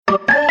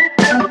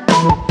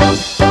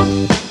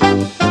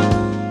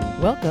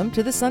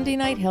welcome to the Sunday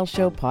Night Health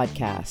Show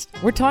podcast.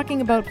 We're talking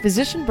about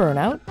physician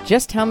burnout,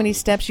 just how many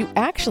steps you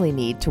actually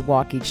need to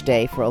walk each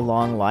day for a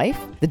long life,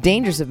 the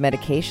dangers of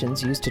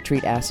medications used to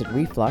treat acid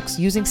reflux,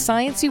 using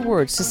sciencey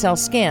words to sell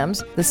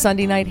scams. The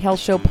Sunday Night Health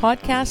Show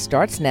podcast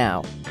starts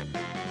now.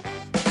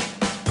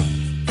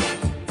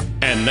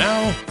 And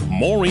now,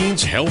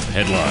 Maureen's Health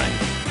Headline.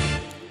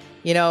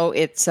 You know,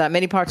 it's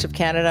many parts of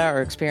Canada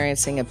are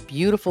experiencing a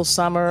beautiful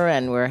summer,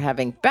 and we're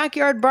having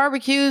backyard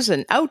barbecues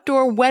and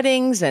outdoor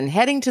weddings and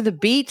heading to the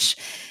beach.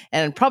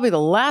 And probably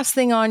the last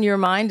thing on your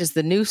mind is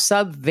the new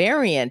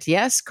sub-variant.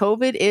 Yes,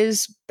 COVID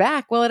is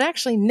back. Well, it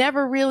actually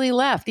never really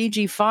left.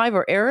 EG5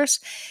 or ERIS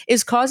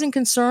is causing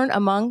concern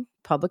among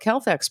public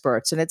health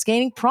experts, and it's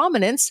gaining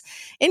prominence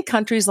in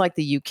countries like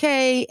the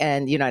UK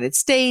and the United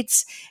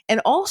States, and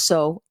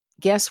also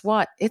guess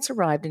what? It's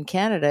arrived in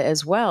Canada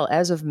as well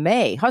as of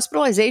May.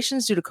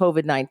 Hospitalizations due to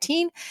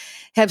COVID-19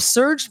 have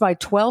surged by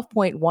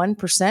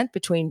 12.1%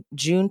 between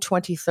June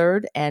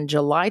 23rd and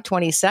July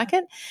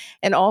 22nd.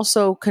 And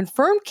also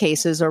confirmed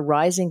cases are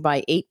rising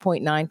by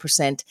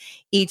 8.9%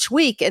 each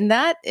week. And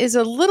that is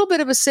a little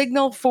bit of a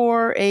signal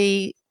for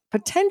a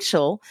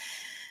potential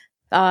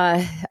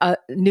a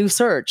new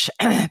surge,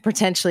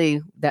 potentially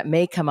that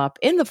may come up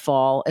in the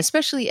fall,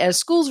 especially as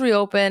schools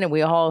reopen and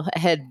we all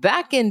head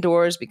back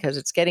indoors because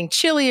it's getting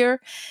chillier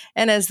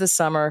and as the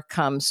summer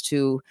comes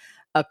to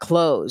a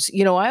close.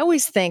 You know, I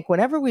always think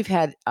whenever we've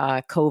had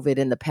COVID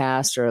in the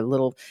past or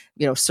little,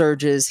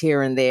 surges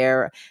here and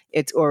there,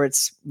 it's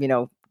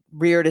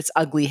reared its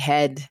ugly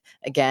head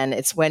again.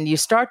 It's when you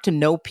start to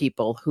know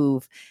people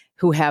who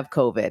have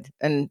COVID.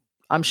 And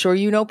I'm sure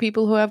you know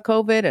people who have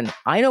COVID, and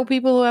I know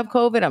people who have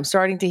COVID. I'm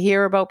starting to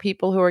hear about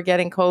people who are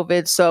getting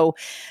COVID. So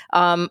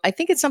I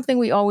think it's something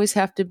we always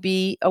have to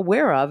be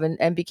aware of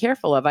and be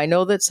careful of. I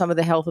know that some of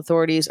the health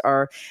authorities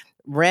are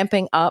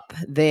ramping up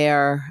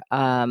their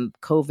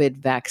COVID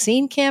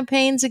vaccine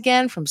campaigns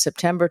again from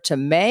September to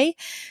May.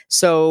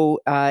 So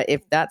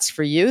if that's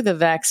for you, the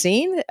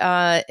vaccine,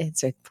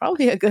 it's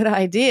probably a good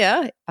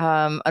idea.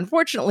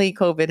 Unfortunately,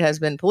 COVID has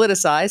been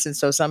politicized, and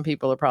so some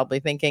people are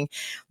probably thinking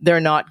they're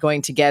not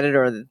going to get it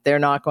or they're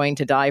not going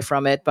to die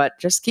from it. But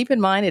just keep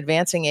in mind,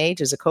 advancing age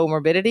is a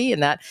comorbidity,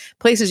 and that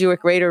places you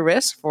at greater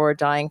risk for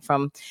dying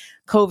from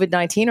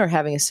COVID-19 or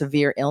having a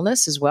severe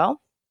illness as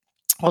well.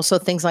 Also,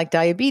 things like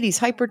diabetes,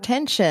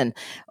 hypertension,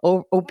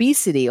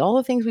 obesity, all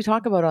the things we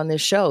talk about on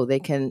this show, they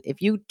can, if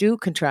you do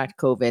contract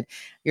COVID,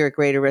 you're at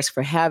greater risk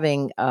for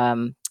having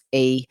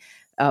a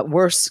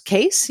worse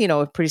case,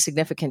 a pretty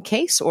significant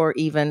case, or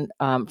even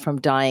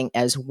from dying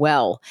as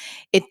well.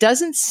 It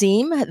doesn't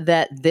seem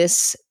that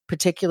this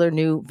particular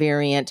new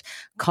variant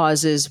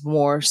causes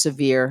more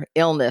severe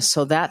illness.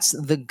 So that's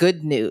the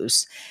good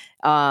news.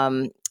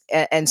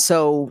 And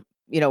so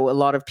a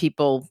lot of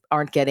people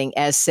aren't getting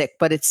as sick,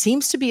 but it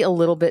seems to be a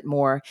little bit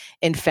more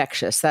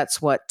infectious. That's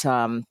what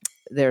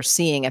they're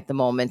seeing at the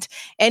moment.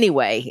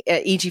 Anyway,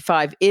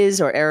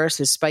 EG5 or ERIS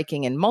is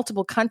spiking in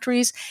multiple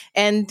countries.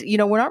 And,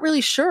 we're not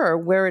really sure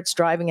where it's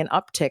driving an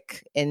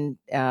uptick in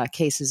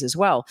cases as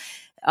well.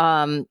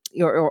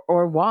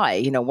 Or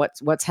why,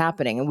 what's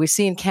happening. And we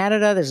see in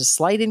Canada, there's a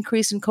slight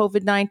increase in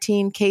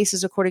COVID-19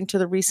 cases, according to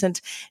the recent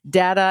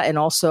data, and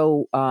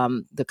also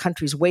the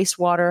country's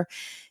wastewater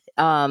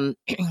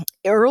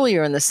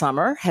earlier in the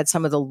summer had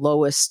some of the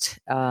lowest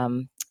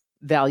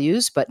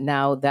values, but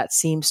now that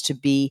seems to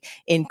be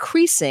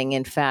increasing.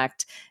 In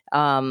fact,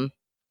 at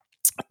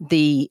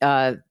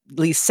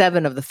least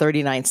 7 of the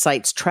 39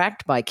 sites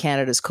tracked by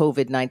Canada's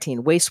COVID-19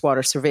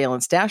 wastewater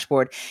surveillance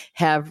dashboard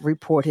have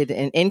reported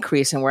an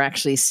increase. And we're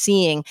actually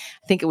seeing,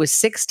 I think it was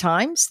 6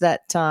 times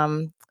that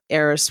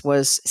ERIS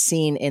was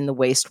seen in the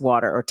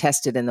wastewater or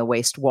tested in the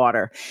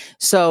wastewater.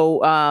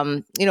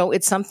 So,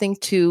 it's something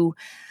to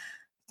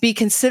be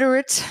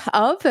considerate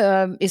of,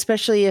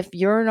 especially if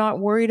you're not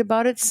worried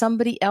about it.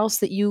 Somebody else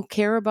that you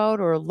care about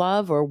or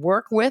love or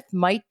work with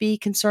might be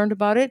concerned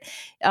about it.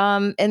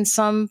 And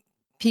some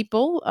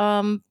people,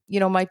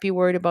 might be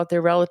worried about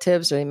their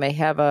relatives, or they may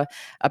have a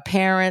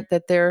parent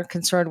that they're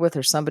concerned with,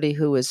 or somebody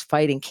who is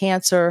fighting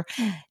cancer.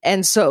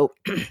 And so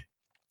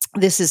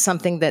this is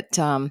something that,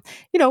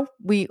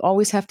 we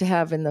always have to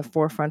have in the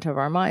forefront of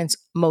our minds.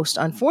 Most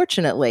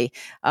unfortunately,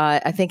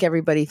 I think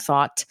everybody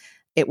thought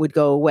it would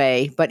go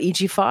away. But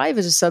EG5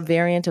 is a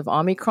subvariant of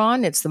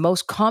Omicron. It's the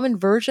most common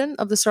version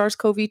of the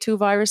SARS-CoV-2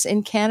 virus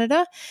in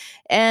Canada.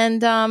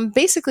 And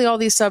basically all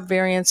these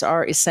subvariants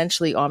are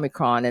essentially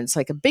Omicron. And it's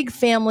like a big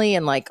family,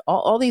 and like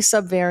all these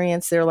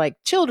subvariants, they're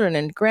like children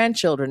and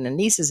grandchildren and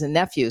nieces and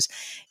nephews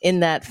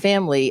in that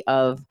family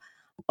of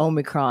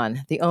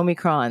Omicron, the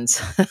Omicrons.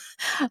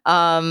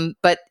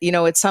 But,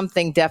 it's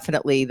something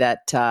definitely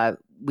that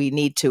we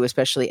need to,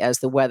 especially as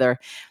the weather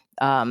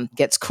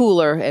gets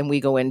cooler and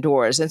we go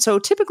indoors. And so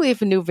typically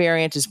if a new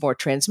variant is more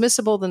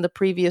transmissible than the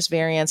previous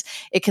variants,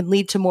 it can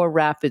lead to more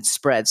rapid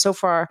spread. So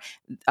far,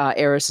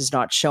 ERIS is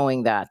not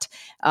showing that.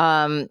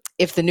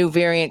 If the new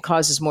variant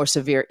causes more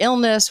severe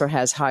illness or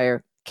has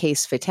higher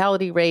case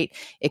fatality rate.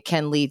 It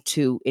can lead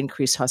to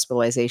increased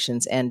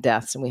hospitalizations and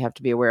deaths, and we have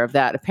to be aware of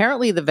that.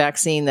 Apparently, the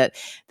vaccine that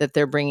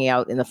they're bringing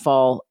out in the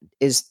fall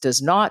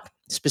does not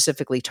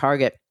specifically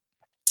target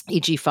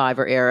EG5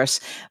 or ARIS,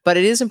 but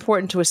it is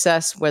important to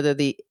assess whether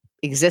the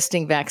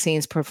existing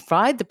vaccines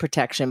provide the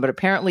protection, but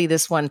apparently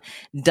this one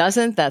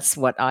doesn't. That's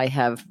what I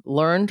have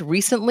learned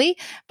recently,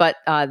 but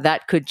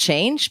that could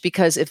change,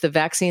 because if the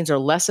vaccines are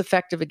less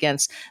effective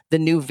against the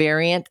new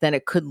variant, then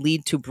it could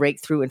lead to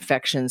breakthrough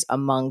infections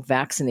among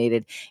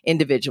vaccinated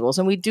individuals.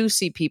 And we do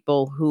see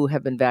people who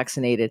have been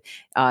vaccinated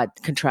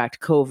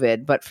contract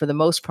COVID, but for the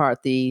most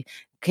part, the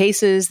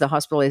cases, the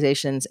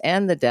hospitalizations,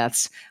 and the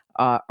deaths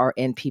are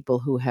in people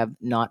who have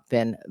not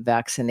been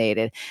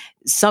vaccinated.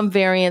 Some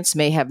variants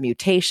may have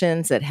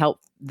mutations that help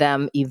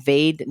them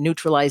evade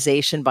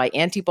neutralization by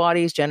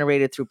antibodies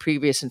generated through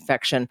previous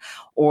infection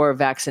or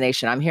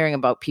vaccination. I'm hearing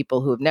about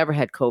people who have never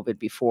had COVID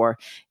before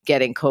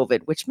getting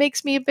COVID, which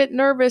makes me a bit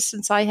nervous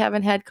since I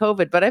haven't had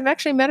COVID. But I've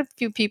actually met a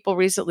few people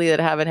recently that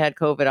haven't had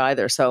COVID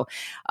either, so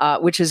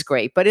which is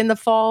great. But in the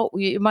fall,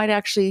 you might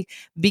actually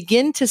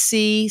begin to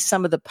see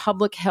some of the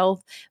public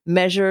health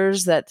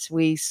measures that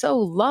we so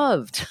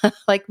loved,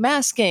 like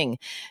masking,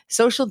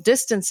 social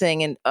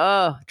distancing, and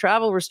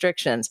travel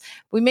restrictions.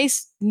 We may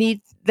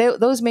need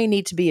those may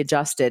need to be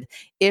adjusted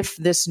if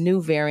this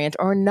new variant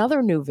or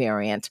another new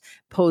variant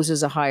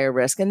poses a higher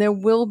risk. And there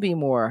will be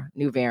more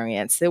new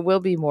variants. There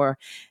will be more,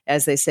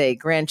 as they say,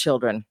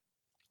 grandchildren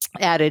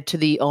added to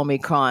the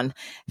Omicron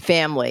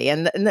family.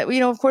 And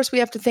of course, we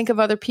have to think of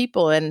other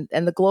people, and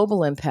the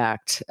global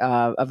impact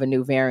of a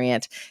new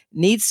variant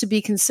needs to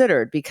be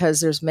considered, because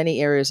there's many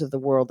areas of the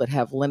world that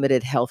have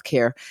limited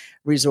healthcare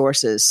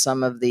resources.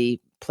 Some of the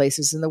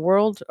places in the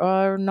world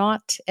are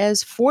not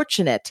as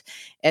fortunate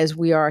as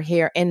we are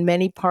here in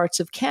many parts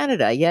of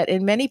Canada. Yet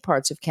in many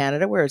parts of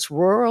Canada where it's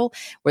rural,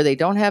 where they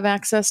don't have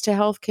access to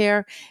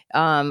healthcare,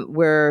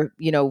 where,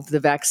 the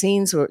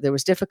vaccines, or there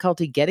was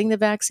difficulty getting the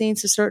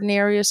vaccines to certain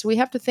areas. So we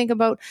have to think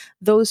about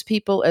those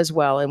people as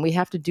well. And we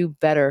have to do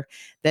better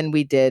than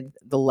we did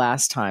the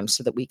last time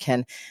so that we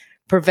can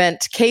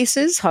prevent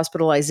cases,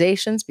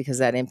 hospitalizations, because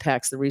that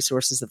impacts the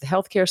resources of the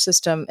healthcare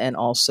system, and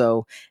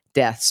also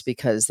deaths,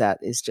 because that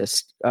is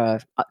just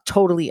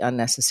totally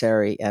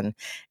unnecessary and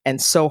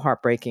so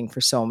heartbreaking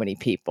for so many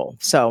people.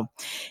 So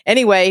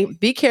anyway,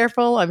 be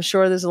careful. I'm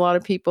sure there's a lot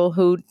of people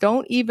who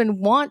don't even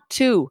want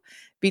to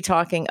be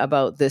talking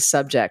about this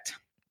subject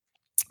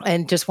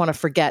and just want to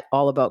forget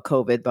all about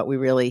COVID, but we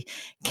really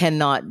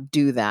cannot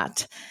do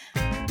that.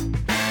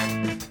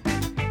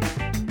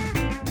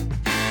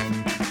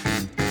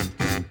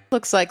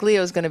 Looks like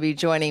Leo's going to be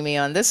joining me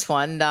on this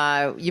one.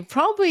 You've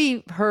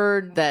probably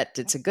heard that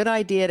it's a good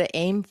idea to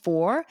aim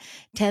for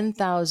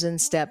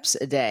 10,000 steps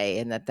a day,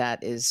 and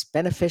that is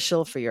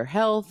beneficial for your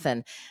health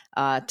and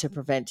to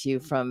prevent you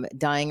from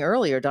dying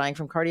early or dying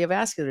from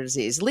cardiovascular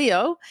disease.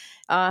 Leo,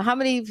 how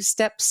many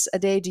steps a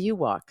day do you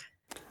walk?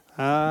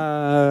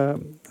 I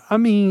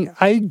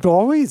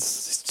always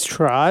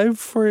strive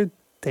for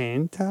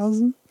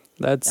 10,000.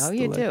 That's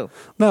you do?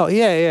 No,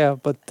 yeah,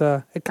 but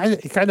it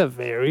kind of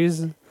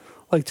varies.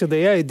 Like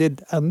today, I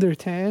did under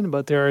 10,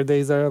 but there are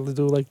days I'll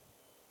do like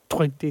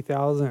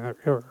 20,000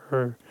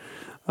 or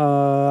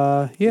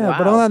Wow.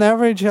 But on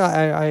average,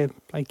 I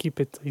keep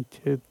it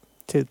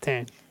to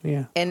 10.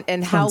 Yeah.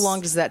 And how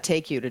long does that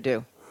take you to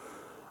do?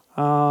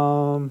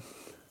 I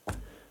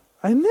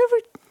never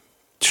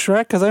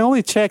track, because I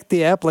only check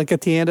the app like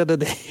at the end of the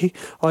day.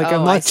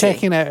 I'm not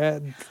checking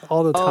it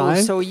all the time.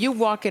 Oh, so you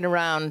walking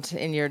around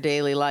in your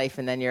daily life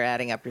and then you're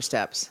adding up your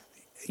steps.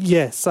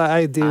 Yes,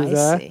 I do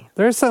that. See.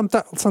 There's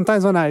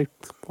sometimes when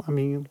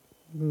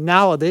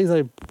nowadays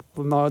I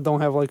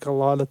don't have like a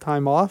lot of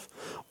time off,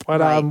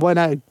 but right. when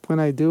I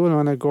do, and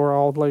when I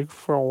go out like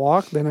for a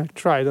walk, then I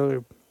try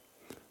to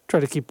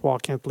keep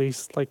walking at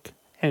least like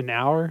an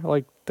hour,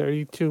 like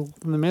 32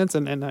 minutes,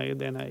 and then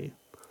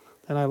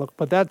I look.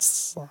 But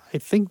that's, I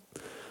think,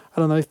 I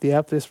don't know if the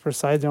app is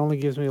precise. It only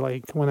gives me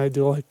like, when I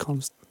do like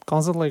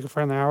constant like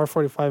for an hour,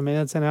 45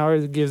 minutes, an hour,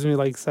 it gives me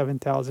like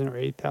 7,000 or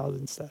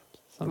 8,000 steps.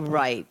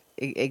 Right.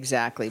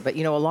 Exactly. But,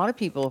 a lot of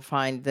people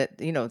find that,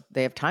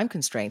 they have time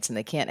constraints and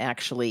they can't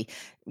actually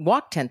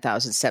walk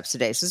 10,000 steps a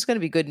day. So this is going to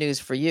be good news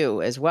for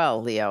you as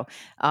well, Leo,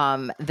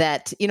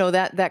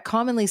 that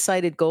commonly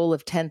cited goal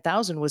of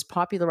 10,000 was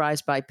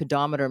popularized by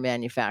pedometer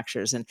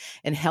manufacturers and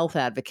health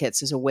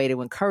advocates as a way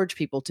to encourage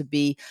people to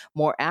be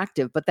more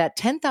active. But that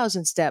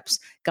 10,000 steps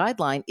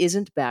guideline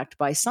isn't backed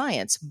by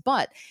science.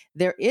 But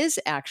there is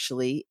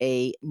actually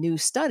a new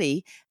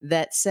study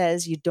that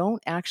says you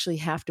don't actually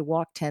have to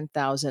walk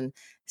 10,000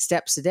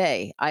 steps a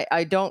day. I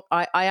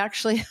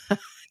actually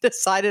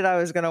decided I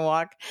was going to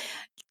walk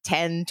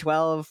 10,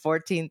 12,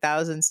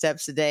 14,000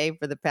 steps a day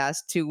for the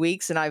past 2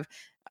 weeks. And I've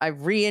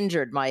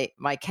re-injured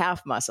my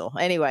calf muscle.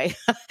 Anyway,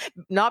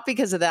 not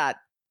because of that.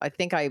 I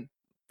think I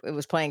it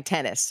was playing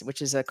tennis,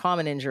 which is a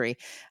common injury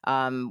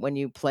when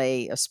you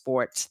play a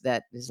sport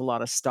that is a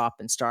lot of stop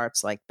and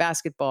starts, like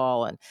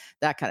basketball and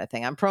that kind of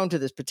thing. I'm prone to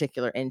this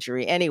particular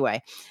injury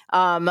anyway.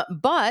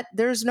 But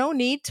there's no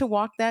need to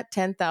walk that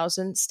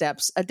 10,000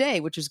 steps a day,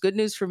 which is good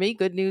news for me,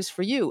 good news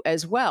for you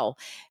as well.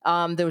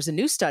 There was a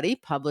new study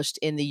published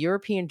in the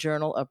European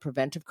Journal of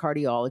Preventive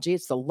Cardiology.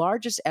 It's the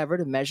largest ever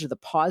to measure the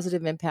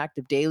positive impact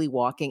of daily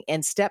walking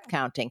and step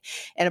counting.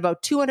 And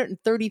about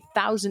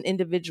 230,000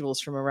 individuals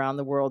from around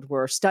the world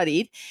were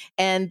studied.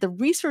 And the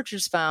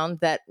researchers found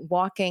that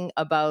walking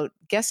about,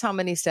 guess how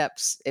many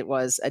steps it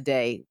was a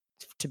day,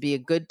 to be a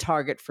good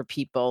target for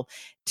people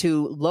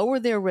to lower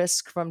their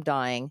risk from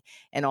dying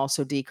and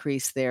also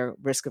decrease their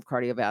risk of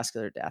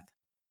cardiovascular death.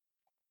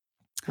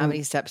 How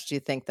many steps do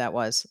you think that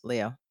was,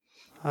 Leo?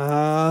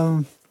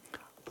 I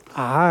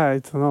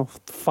don't know,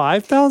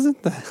 5,000?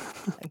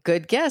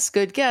 Good guess.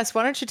 Good guess.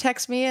 Why don't you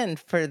text me in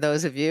for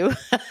those of you?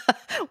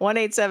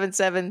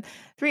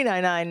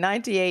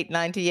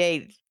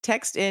 1-877-399-9898.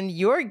 Text in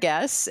your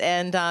guess,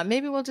 and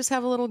maybe we'll just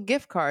have a little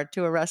gift card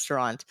to a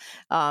restaurant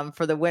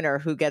for the winner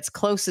who gets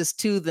closest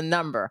to the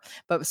number.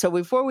 But so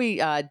before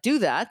we do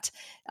that,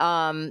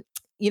 I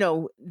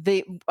will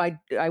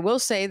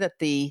say that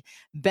the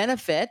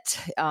benefit,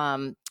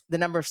 the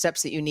number of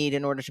steps that you need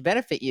in order to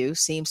benefit you,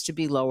 seems to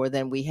be lower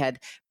than we had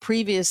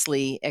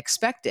previously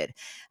expected.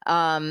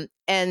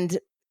 And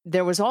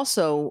there was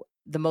also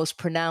the most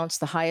pronounced,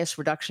 the highest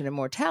reduction in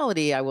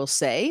mortality, I will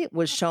say,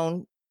 was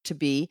shown to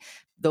be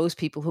those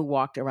people who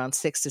walked around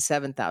 6,000 to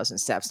 7,000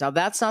 steps. Now,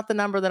 that's not the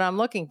number that I'm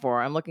looking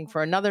for. I'm looking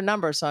for another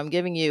number. So I'm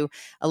giving you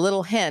a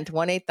little hint,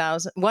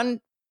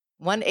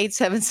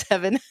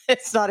 1-877,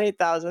 it's not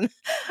 8,000,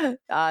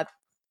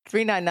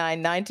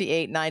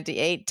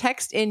 399-9898.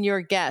 Text in your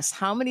guess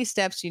how many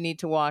steps you need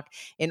to walk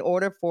in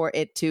order for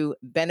it to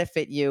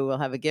benefit you. We'll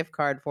have a gift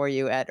card for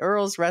you at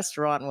Earl's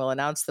Restaurant, and we'll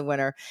announce the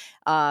winner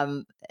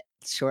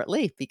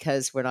shortly,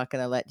 because we're not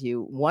going to let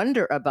you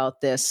wonder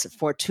about this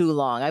for too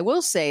long. I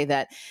will say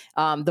that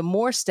the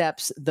more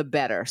steps, the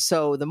better.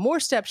 So the more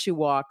steps you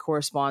walk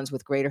corresponds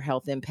with greater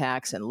health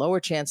impacts and lower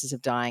chances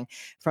of dying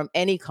from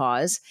any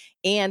cause,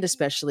 and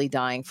especially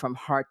dying from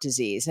heart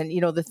disease. And,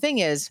 the thing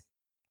is,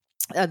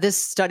 this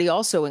study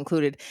also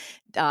included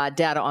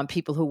data on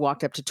people who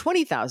walked up to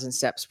 20,000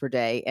 steps per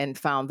day and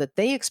found that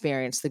they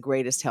experienced the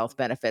greatest health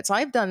benefits.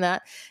 I've done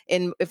that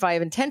if I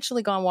have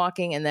intentionally gone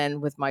walking, and then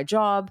with my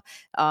job,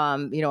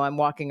 I'm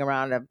walking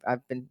around.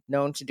 I've been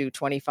known to do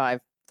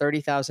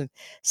 30,000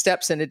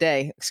 steps in a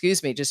day,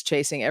 just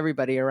chasing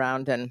everybody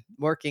around and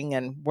working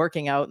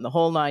out in the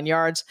whole 9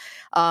 yards.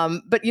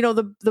 But,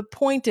 the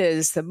point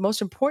is, the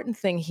most important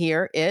thing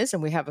here is,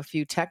 and we have a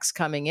few texts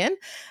coming in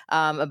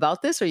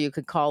about this, or you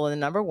could call in the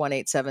number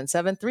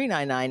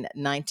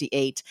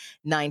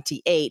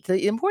 1-877-399-9898.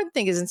 The important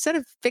thing is, instead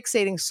of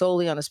fixating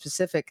solely on a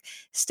specific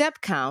step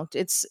count,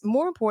 it's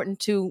more important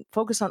to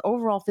focus on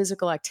overall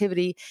physical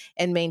activity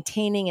and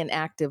maintaining an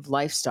active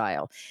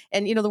lifestyle.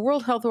 And, the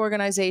World Health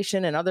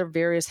Organization and other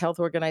various health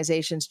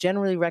organizations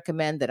generally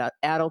recommend that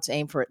adults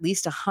aim for at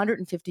least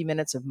 150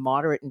 minutes of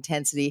moderate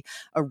intensity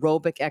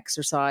aerobic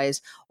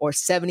exercise, or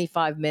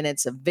 75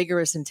 minutes of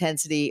vigorous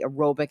intensity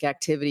aerobic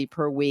activity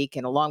per week.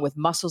 And along with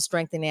muscle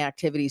strengthening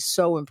activities,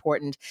 so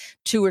important,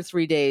 2 or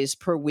 3 days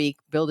per week,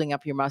 building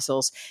up your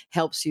muscles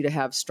helps you to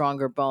have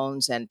stronger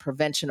bones and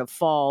prevention of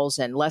falls,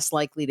 and less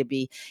likely to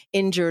be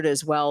injured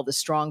as well, the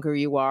stronger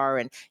you are.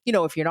 And,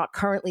 if you're not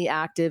currently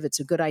active, it's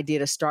a good idea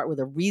to start with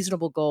a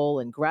reasonable goal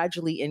and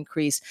gradually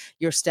increase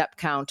your step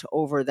count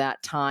over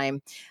that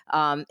time.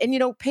 And,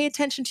 pay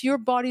attention to your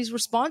body's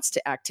response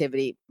to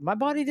activity. My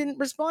body didn't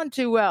respond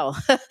too well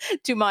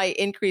to my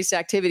increased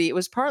activity. It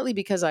was partly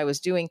because I was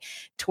doing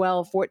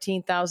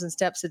 14,000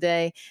 steps a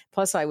day,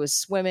 plus I was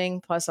swimming,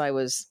 plus I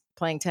was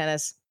playing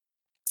tennis.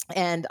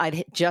 And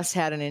I'd just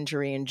had an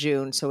injury in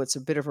June, so it's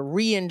a bit of a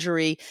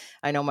re-injury.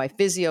 I know my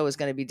physio is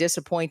going to be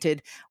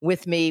disappointed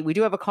with me. We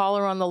do have a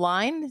caller on the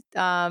line.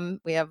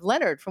 We have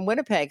Leonard from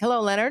Winnipeg.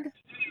 Hello, Leonard.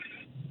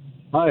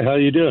 Hi, how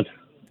you doing?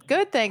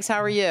 Good, thanks.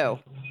 How are you?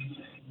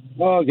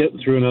 Well, getting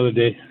through another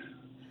day.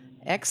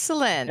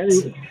 Excellent.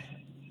 Anyway,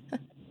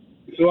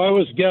 so I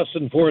was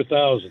guessing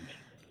 4,000.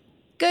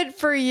 Good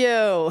for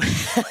you.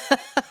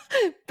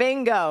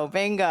 Bingo.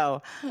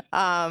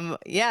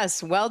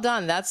 Yes, well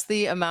done. That's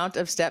the amount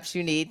of steps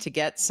you need to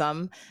get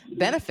some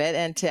benefit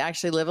and to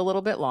actually live a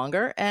little bit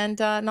longer and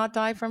not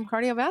die from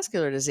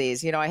cardiovascular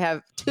disease. I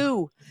have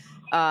two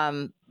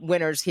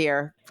winners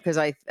here, because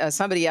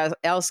somebody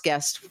else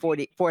guessed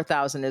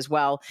 4,000 as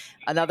well.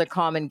 Another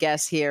common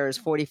guess here is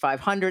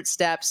 4,500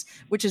 steps,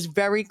 which is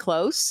very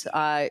close.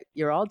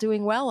 You're all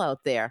doing well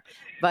out there.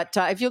 But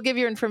if you'll give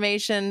your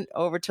information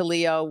over to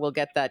Leo, we'll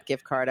get that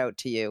gift card out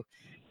to you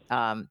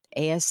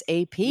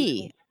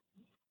ASAP.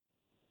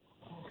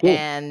 Cool.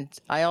 And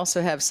I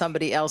also have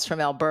somebody else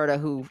from Alberta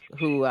who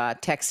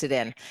texted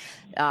in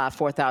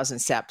 4,000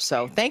 steps.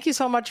 So thank you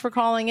so much for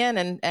calling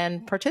in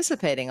and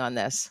participating on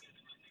this.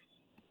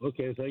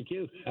 Okay, thank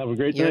you. Have a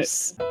great day.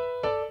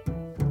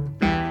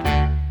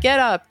 get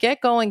up,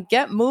 get going,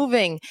 get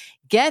moving,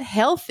 get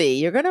healthy.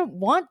 You're going to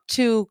want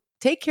to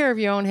take care of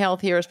your own health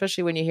here,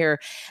 especially when you hear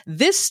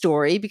this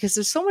story, because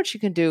there's so much you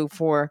can do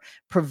for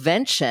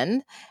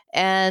prevention.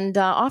 And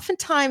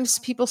oftentimes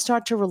people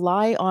start to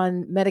rely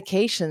on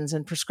medications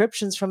and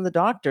prescriptions from the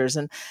doctors.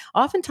 And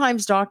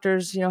oftentimes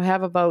doctors,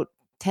 have about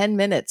 10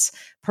 minutes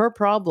per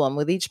problem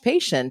with each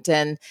patient.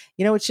 And,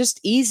 it's just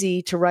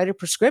easy to write a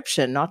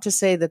prescription, not to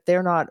say that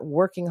they're not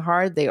working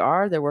hard.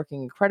 They're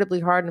working incredibly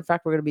hard. In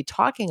fact, we're going to be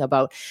talking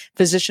about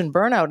physician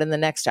burnout in the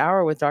next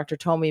hour with Dr.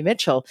 Tomi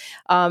Mitchell.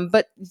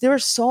 But there are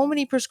so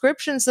many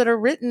prescriptions that are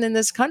written in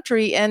this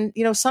country. And,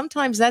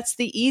 sometimes that's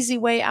the easy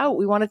way out.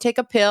 We want to take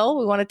a pill.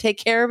 We want to take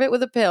care of it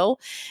with a pill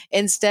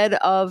instead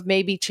of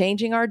maybe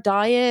changing our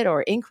diet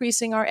or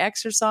increasing our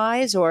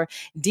exercise or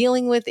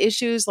dealing with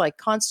issues like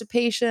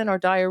constipation or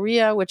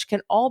diarrhea, which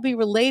can all be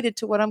related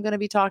to what I'm going to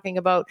be talking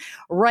about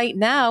right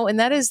now. And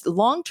that is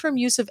long-term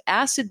use of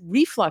acid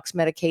reflux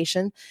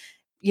medication.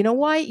 You know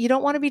why you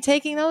don't want to be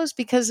taking those?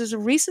 Because there's a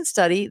recent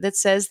study that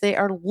says they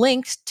are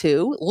linked,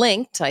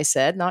 I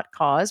said, not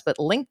cause, but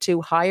linked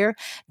to higher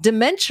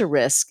dementia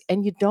risk.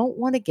 And you don't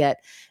want to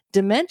get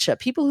dementia.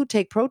 People who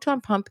take proton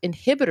pump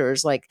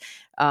inhibitors like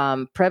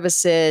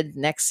Prevacid,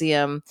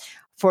 Nexium,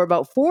 for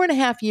about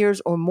 4.5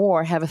 years or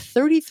more have a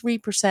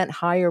 33%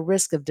 higher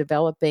risk of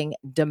developing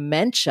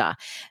dementia.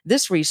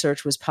 This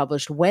research was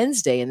published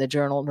Wednesday in the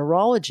journal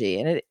Neurology,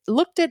 and it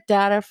looked at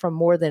data from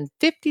more than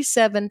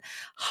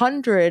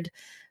 5,700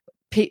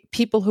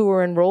 people who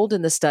were enrolled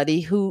in the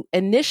study who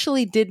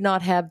initially did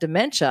not have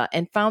dementia,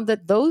 and found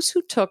that those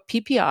who took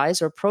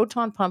PPIs or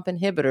proton pump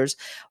inhibitors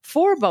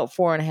for about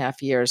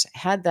 4.5 years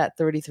had that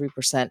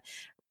 33%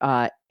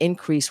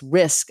 increased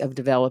risk of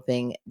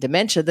developing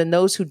dementia than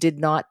those who did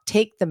not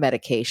take the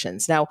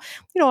medications. Now,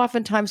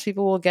 oftentimes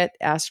people will get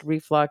acid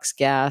reflux,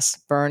 gas,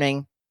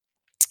 burning,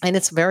 and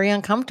it's very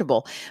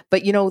uncomfortable.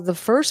 But, the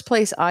first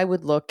place I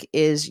would look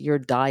is your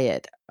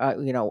diet.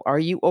 Are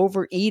you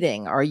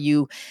overeating? Are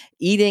you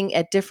eating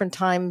at different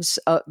times,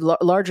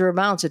 larger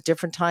amounts at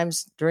different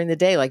times during the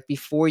day, like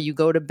before you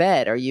go to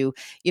bed? Are you,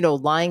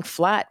 lying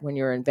flat when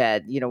you're in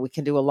bed? We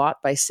can do a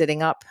lot by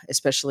sitting up,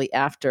 especially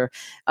after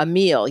a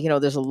meal.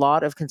 There's a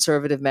lot of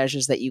conservative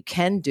measures that you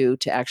can do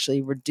to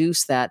actually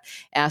reduce that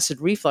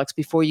acid reflux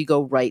before you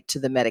go right to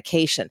the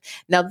medication.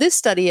 Now, this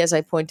study, as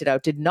I pointed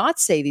out, did not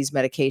say these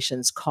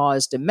medications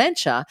cause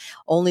dementia,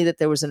 only that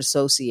there was an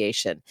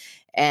association.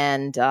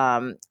 And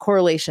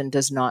correlation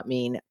does not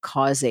mean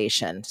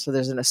causation. So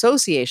there's an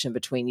association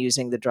between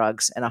using the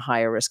drugs and a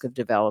higher risk of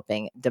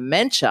developing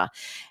dementia.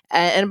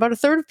 And about a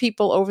third of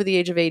people over the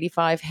age of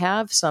 85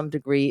 have some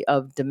degree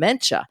of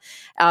dementia.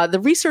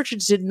 The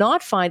researchers did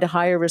not find a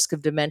higher risk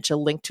of dementia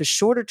linked to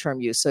shorter term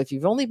use. So if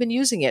you've only been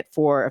using it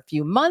for a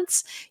few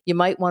months, you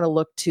might want to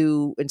look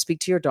to and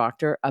speak to your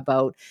doctor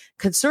about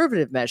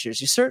conservative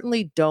measures. You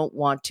certainly don't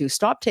want to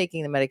stop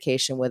taking the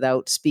medication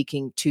without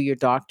speaking to your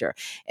doctor.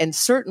 And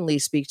certainly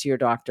speak to your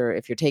doctor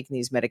if you're taking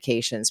these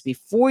medications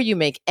before you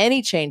make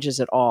any changes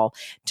at all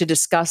to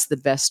discuss the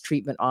best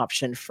treatment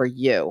option for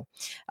you.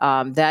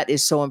 That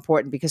is so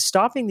important, because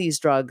stopping these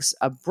drugs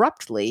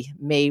abruptly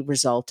may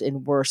result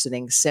in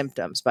worsening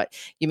symptoms, but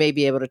you may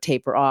be able to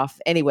taper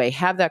off. Anyway,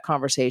 have that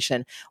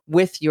conversation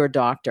with your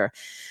doctor.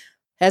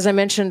 As I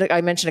mentioned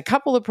a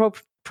couple of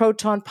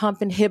proton pump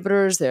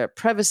inhibitors. There are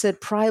Prevacid,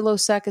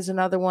 Prilosec is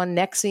another one,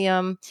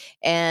 Nexium,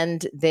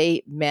 and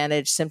they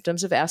manage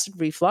symptoms of acid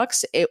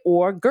reflux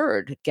or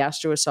GERD,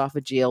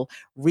 gastroesophageal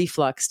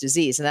reflux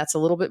disease. And that's a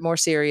little bit more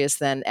serious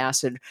than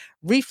acid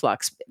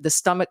reflux. The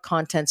stomach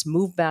contents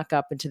move back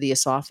up into the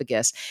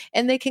esophagus,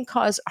 and they can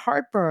cause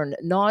heartburn,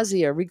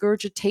 nausea,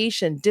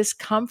 regurgitation,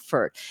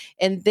 discomfort,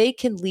 and they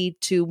can lead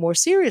to more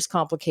serious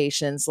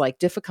complications like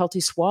difficulty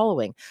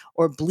swallowing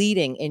or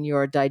bleeding in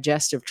your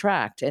digestive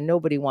tract. And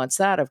nobody wants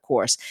that, of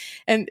course.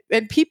 And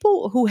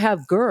people who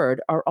have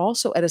GERD are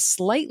also at a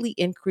slightly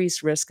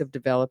increased risk of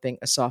developing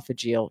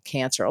esophageal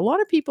cancer. A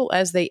lot of people,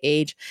 as they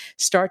age,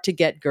 start to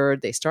get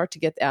GERD, they start to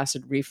get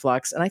acid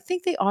reflux, and I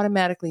think they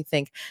automatically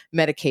think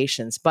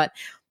medications. But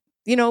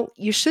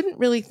you shouldn't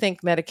really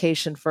think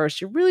medication first.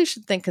 You really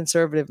should think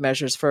conservative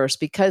measures first,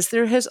 because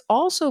there has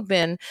also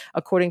been,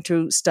 according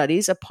to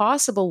studies, a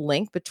possible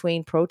link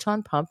between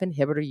proton pump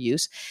inhibitor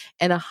use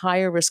and a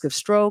higher risk of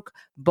stroke,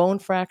 bone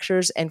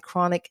fractures, and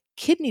chronic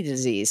kidney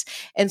disease.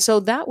 And so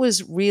that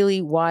was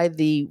really why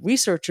the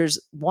researchers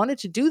wanted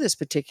to do this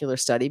particular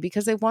study,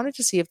 because they wanted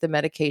to see if the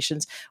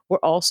medications were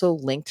also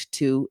linked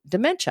to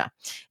dementia.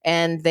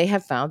 And they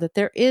have found that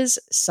there is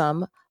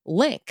some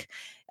link.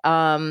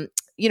 We've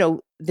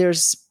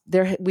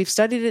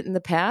studied it in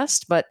the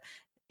past, but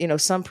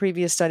some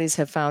previous studies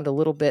have found a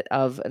little bit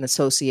of an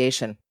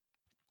association.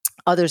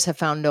 Others have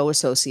found no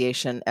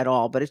association at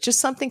all, but it's just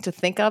something to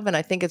think of. And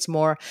I think it's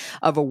more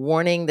of a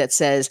warning that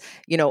says,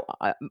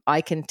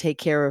 I can take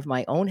care of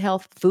my own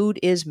health. Food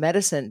is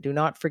medicine. Do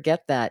not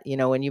forget that,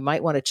 and you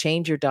might want to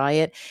change your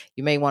diet.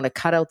 You may want to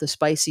cut out the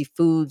spicy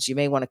foods. You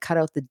may want to cut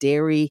out the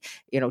dairy.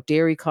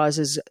 Dairy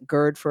causes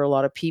GERD for a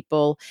lot of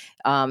people.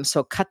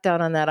 So cut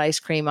down on that ice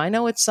cream. I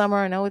know it's summer.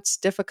 I know it's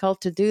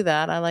difficult to do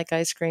that. I like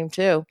ice cream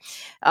too.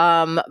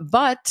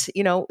 But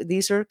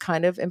these are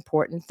kind of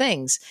important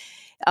things.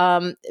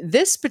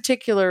 This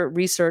particular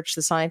research,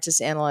 the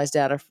scientists analyzed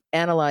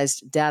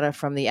data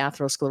from the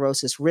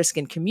atherosclerosis risk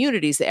in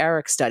communities, the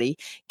ARIC study,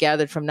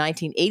 gathered from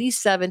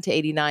 1987 to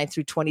 89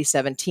 through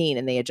 2017,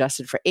 and they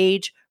adjusted for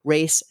age,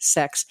 race,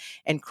 sex,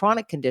 and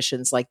chronic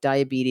conditions like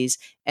diabetes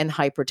and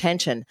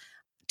hypertension.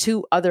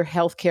 Two other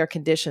healthcare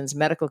conditions,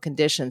 medical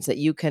conditions that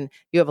you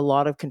have a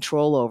lot of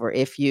control over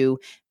if you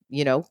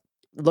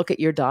look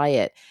at your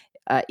diet.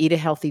 Eat a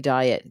healthy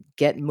diet,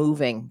 get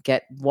moving,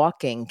 get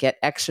walking, get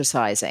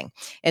exercising.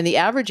 And the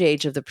average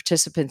age of the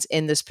participants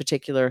in this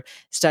particular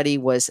study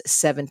was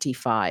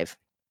 75.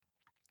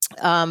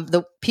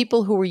 The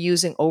people who were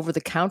using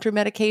over-the-counter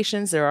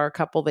medications, there are a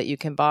couple that you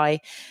can buy,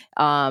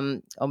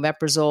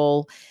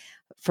 omeprazole,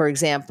 for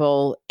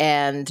example,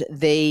 and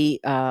they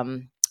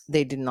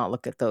did not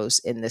look at those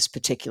in this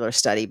particular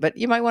study, but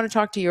you might want to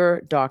talk to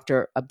your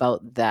doctor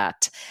about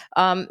that.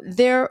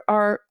 There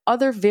are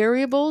other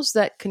variables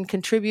that can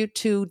contribute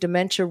to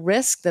dementia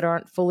risk that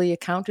aren't fully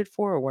accounted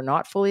for or were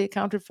not fully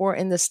accounted for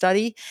in the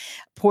study.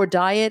 Poor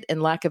diet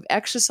and lack of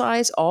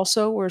exercise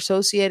also were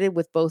associated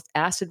with both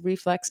acid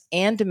reflux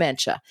and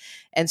dementia.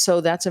 And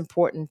so that's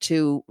important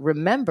to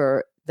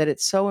remember, that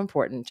it's so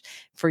important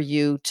for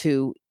you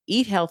to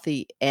eat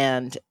healthy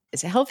and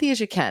as healthy as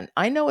you can.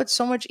 I know it's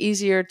so much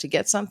easier to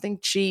get something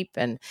cheap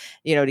and,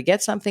 to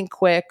get something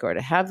quick or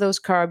to have those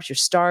carbs. You're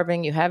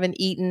starving, you haven't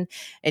eaten,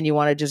 and you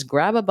want to just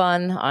grab a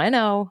bun. I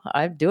know,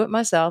 I do it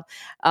myself.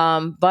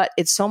 But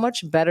it's so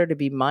much better to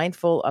be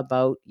mindful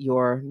about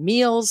your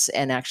meals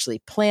and actually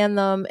plan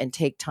them and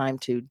take time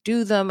to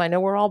do them. I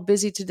know we're all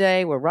busy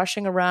today. We're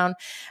rushing around,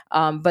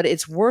 but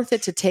it's worth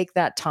it to take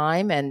that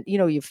time. And,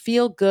 you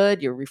feel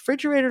good. Your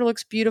refrigerator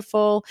looks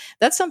beautiful.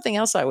 That's something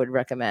else I would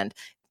recommend.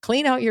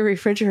 Clean out your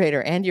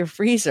refrigerator and your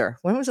freezer.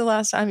 When was the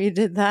last time you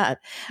did that?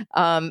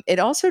 It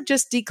also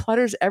just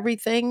declutters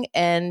everything,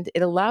 and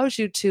it allows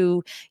you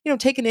to,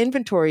 take an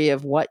inventory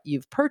of what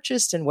you've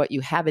purchased and what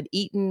you haven't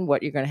eaten,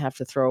 what you're going to have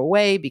to throw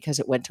away because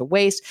it went to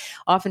waste.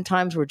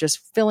 Oftentimes we're just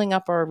filling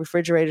up our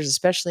refrigerators,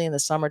 especially in the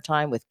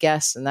summertime with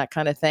guests and that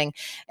kind of thing.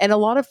 And a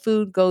lot of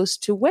food goes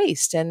to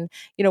waste. And,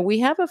 we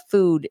have a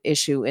food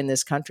issue in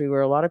this country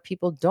where a lot of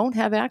people don't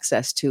have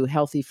access to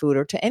healthy food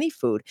or to any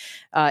food.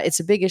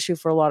 It's a big issue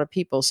for a lot of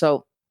people.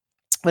 So,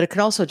 but it can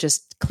also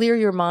just clear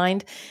your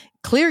mind,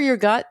 clear your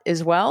gut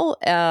as well.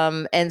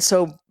 And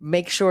so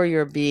make sure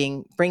you're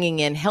bringing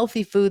in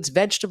healthy foods,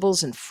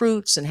 vegetables and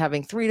fruits, and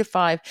having 3 to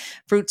 5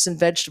 fruits and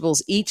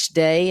vegetables each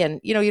day. And,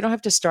 you don't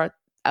have to start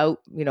out,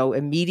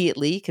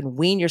 immediately. You can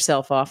wean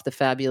yourself off the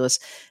fabulous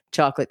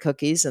chocolate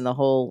cookies and the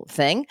whole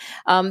thing.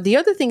 The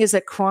other thing is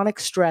that chronic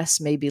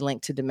stress may be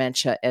linked to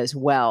dementia as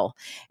well.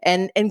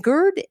 And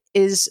GERD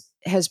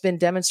has been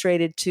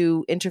demonstrated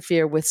to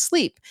interfere with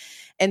sleep.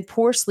 And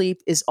poor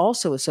sleep is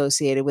also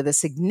associated with a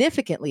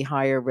significantly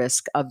higher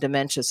risk of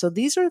dementia. So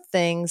these are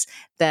things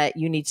that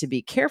you need to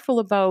be careful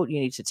about. You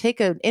need to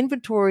take an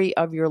inventory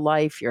of your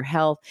life, your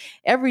health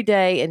every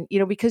day. And,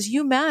 because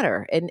you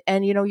matter and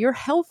your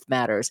health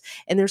matters.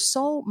 And you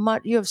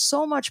have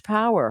so much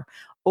power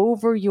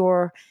over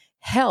your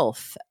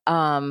health.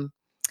 There's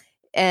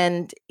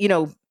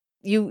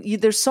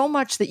so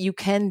much that you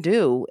can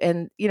do.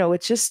 And,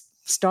 it's just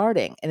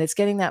starting, and it's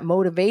getting that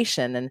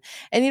motivation.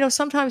 And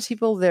sometimes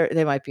people,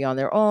 they might be on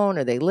their own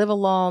or they live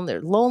alone.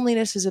 Their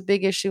loneliness is a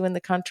big issue in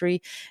the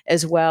country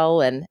as well.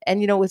 And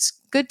it's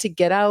good to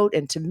get out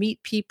and to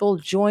meet people,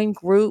 join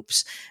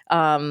groups,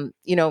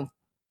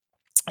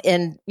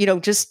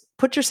 just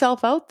put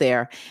yourself out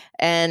there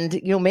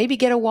and, maybe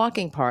get a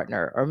walking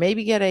partner or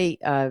maybe get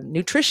a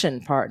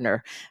nutrition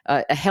partner,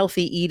 a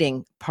healthy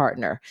eating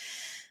partner.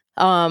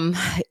 So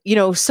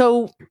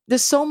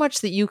there's so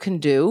much that you can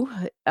do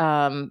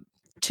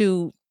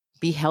to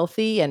be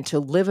healthy and to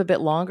live a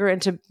bit longer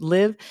and to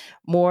live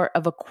more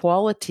of a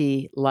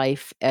quality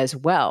life as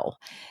well.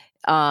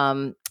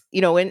 And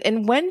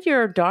when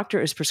your doctor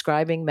is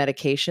prescribing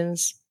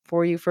medications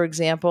for you, for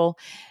example,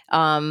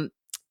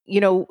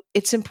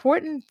 it's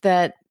important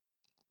that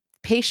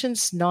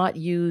patients not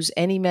use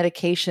any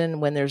medication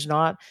when there's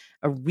not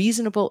a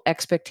reasonable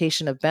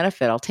expectation of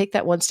benefit. I'll take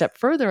that one step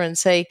further and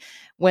say,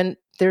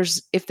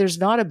 if there's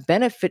not a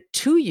benefit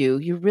to you,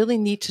 you really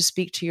need to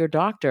speak to your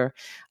doctor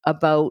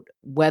about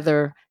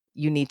whether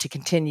you need to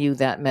continue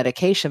that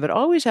medication, but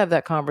always have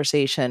that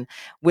conversation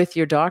with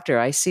your doctor.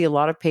 I see a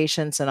lot of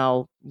patients and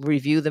I'll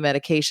review the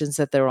medications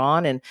that they're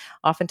on. And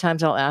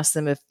oftentimes I'll ask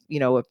them if,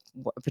 a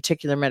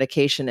particular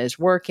medication is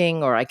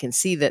working, or I can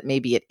see that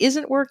maybe it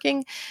isn't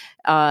working.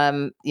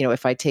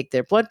 If I take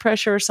their blood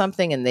pressure or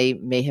something and they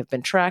may have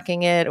been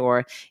tracking it,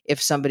 or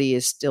if somebody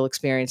is still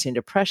experiencing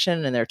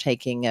depression and they're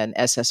taking an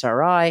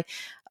SSRI,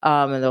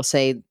 and they'll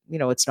say,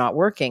 it's not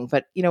working.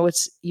 But,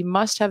 you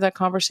must have that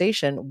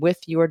conversation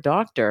with your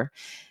doctor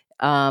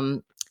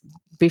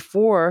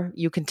before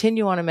you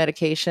continue on a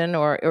medication,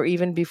 or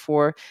even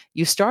before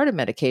you start a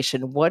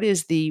medication. What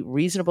is the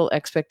reasonable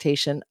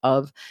expectation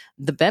of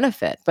the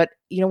benefit? But,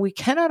 we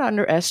cannot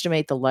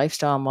underestimate the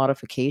lifestyle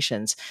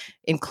modifications,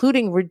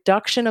 including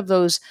reduction of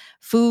those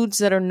foods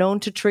that are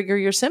known to trigger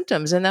your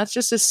symptoms. And that's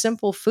just a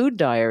simple food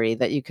diary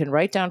that you can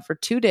write down for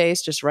 2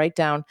 days. Just write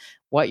down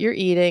what you're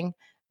eating,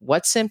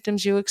 what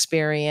symptoms you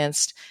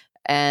experienced,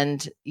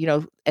 and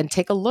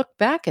take a look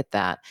back at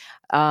that.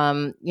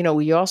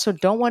 You also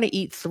don't want to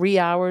eat 3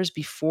 hours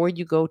before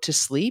you go to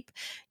sleep.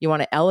 You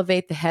want to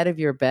elevate the head of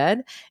your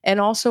bed. And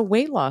also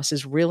weight loss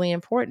is really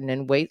important.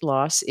 And weight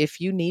loss, if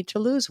you need to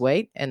lose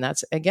weight, and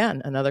that's,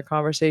 again, another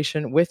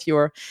conversation with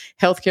your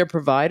healthcare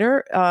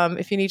provider.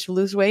 If you need to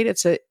lose weight,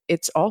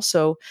 it's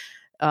also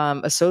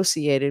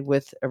associated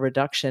with a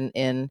reduction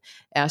in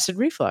acid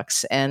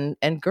reflux and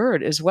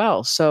GERD as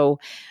well. So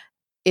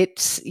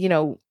it's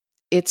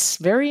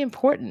very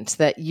important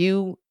that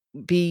you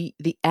be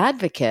the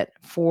advocate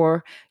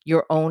for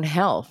your own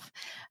health.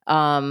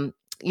 And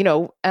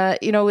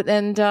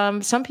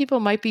some people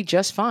might be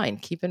just fine.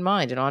 Keep in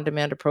mind, an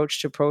on-demand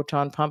approach to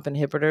proton pump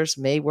inhibitors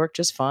may work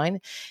just fine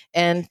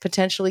and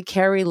potentially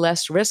carry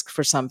less risk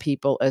for some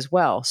people as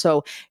well.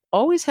 So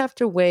always have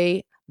to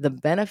weigh the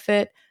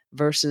benefit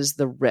versus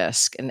the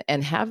risk,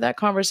 and have that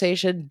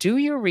conversation. Do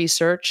your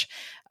research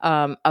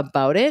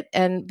about it,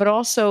 but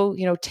also,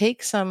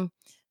 take some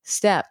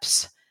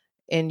steps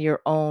in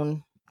your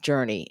own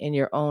journey, in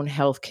your own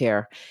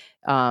healthcare,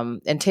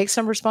 and take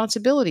some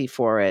responsibility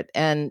for it.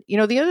 And,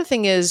 the other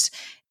thing is,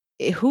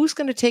 who's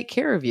going to take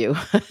care of you?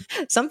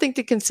 Something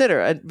to consider.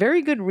 A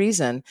very good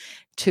reason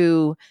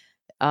to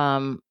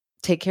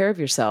take care of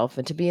yourself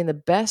and to be in the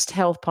best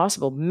health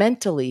possible,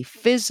 mentally,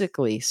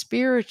 physically,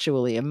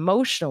 spiritually,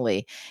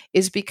 emotionally,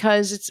 is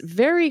because it's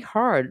very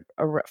hard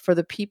for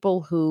the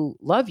people who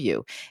love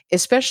you,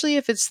 especially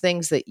if it's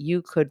things that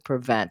you could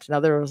prevent.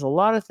 Now, there's a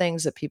lot of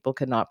things that people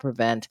cannot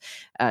prevent.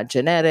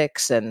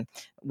 Genetics and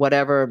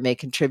whatever may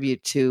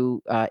contribute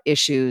to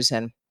issues.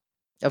 And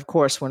of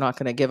course, we're not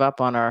going to give up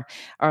on our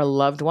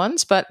loved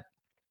ones, but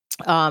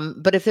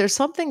if there's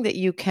something that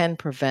you can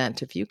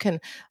prevent, if you can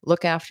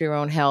look after your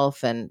own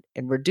health and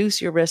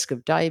reduce your risk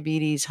of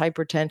diabetes,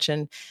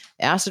 hypertension,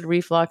 acid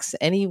reflux,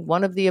 any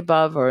one of the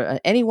above, or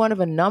any one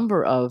of a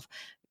number of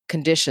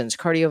conditions,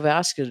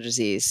 cardiovascular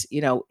disease,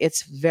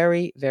 it's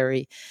very,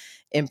 very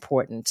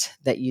important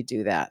that you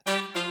do that.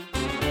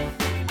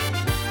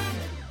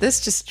 This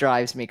just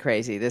drives me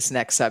crazy, this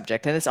next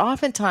subject. And it's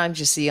oftentimes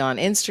you see on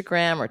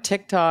Instagram or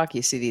TikTok,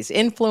 you see these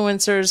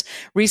influencers.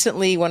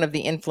 Recently, one of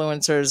the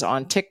influencers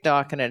on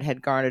TikTok, and it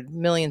had garnered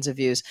millions of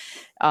views,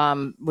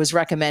 was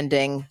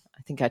recommending,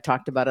 I think I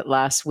talked about it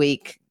last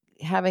week,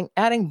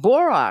 adding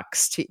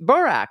borax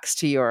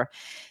to your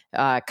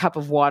cup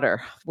of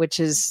water, which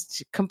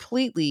is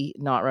completely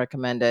not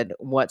recommended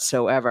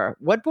whatsoever.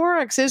 What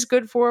borax is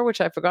good for, which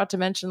I forgot to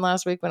mention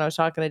last week when I was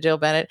talking to Jill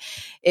Bennett,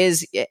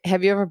 is,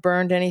 have you ever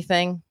burned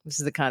anything? This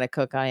is the kind of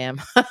cook I am.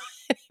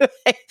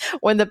 Anyway,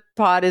 when the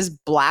pot is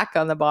black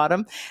on the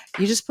bottom,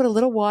 you just put a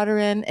little water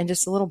in and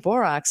just a little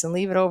borax and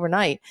leave it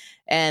overnight.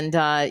 And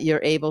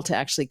you're able to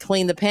actually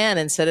clean the pan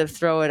instead of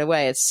throw it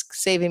away. It's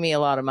saving me a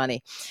lot of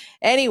money.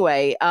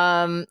 Anyway,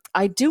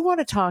 I do want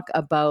to talk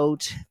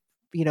about,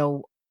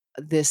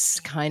 this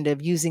kind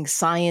of using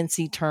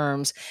sciencey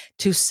terms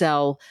to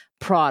sell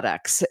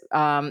products.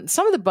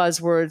 Some of the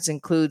buzzwords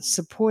include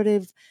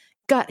supportive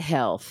gut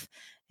health,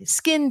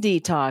 skin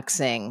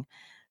detoxing,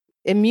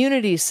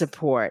 immunity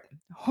support,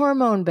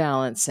 hormone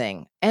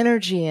balancing,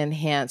 energy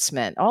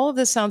enhancement. All of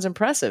this sounds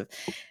impressive,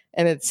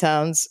 and it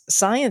sounds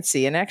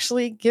sciencey, and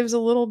actually gives a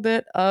little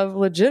bit of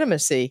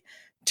legitimacy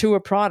to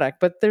a product,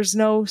 but there's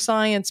no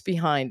science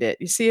behind it.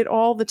 You see it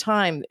all the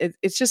time.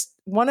 It's just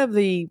one of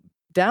the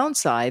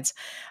downsides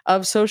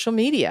of social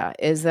media,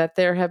 is that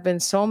there have been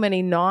so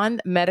many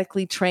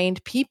non-medically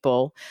trained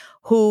people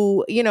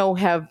who,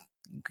 have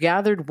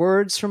gathered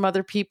words from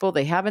other people.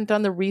 They haven't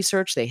done the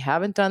research. They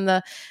haven't done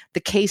the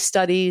case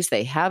studies.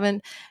 They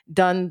haven't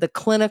done the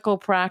clinical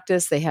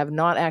practice. They have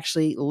not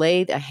actually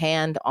laid a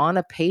hand on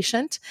a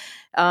patient.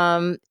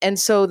 And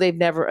so they've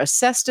never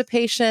assessed a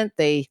patient.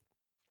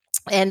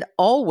 And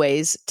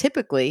always,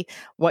 typically,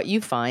 what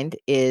you find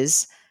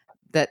is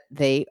that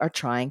they are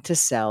trying to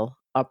sell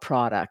a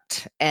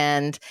product.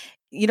 And,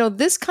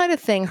 this kind of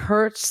thing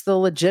hurts the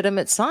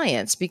legitimate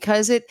science,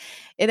 because it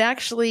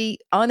actually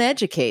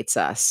uneducates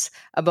us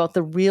about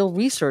the real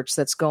research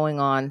that's going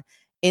on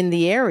in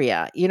the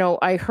area.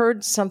 I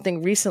heard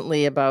something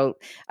recently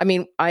about,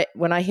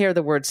 when I hear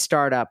the word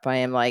startup, I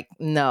am like,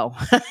 no,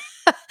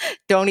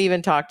 don't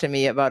even talk to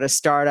me about a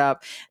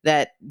startup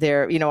I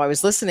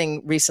was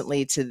listening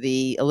recently to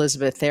the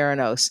Elizabeth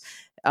Theranos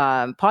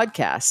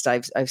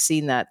podcast. I've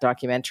seen that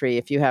documentary.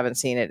 If you haven't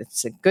seen it,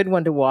 it's a good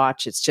one to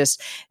watch. It's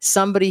just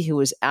somebody who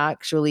is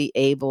actually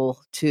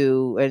able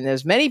to, and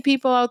there's many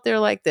people out there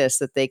like this,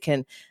 that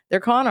they're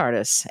con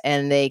artists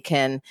and they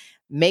can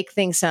make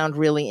things sound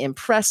really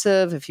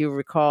impressive. If you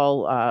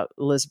recall,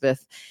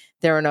 Elizabeth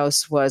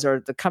Theranos or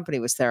the company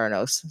was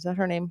Theranos. Is that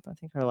her name? I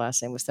think her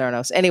last name was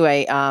Theranos.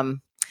 Anyway,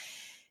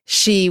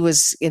 she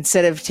was,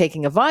 instead of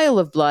taking a vial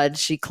of blood,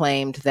 she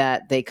claimed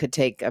that they could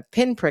take a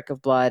pinprick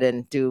of blood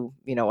and do,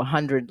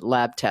 100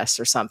 lab tests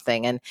or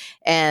something.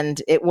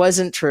 And it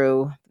wasn't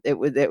true. It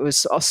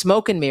was all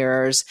smoke and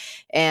mirrors.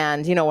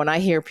 And, when I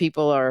hear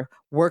people are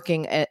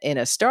working in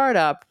a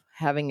startup,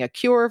 having a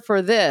cure for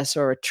this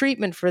or a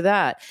treatment for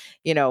that,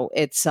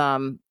 it's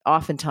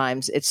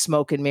oftentimes it's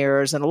smoke and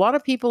mirrors. And a lot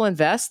of people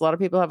invest, a lot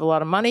of people have a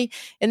lot of money,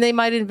 and they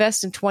might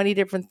invest in 20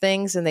 different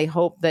things. And they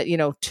hope that,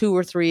 2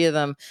 or 3 of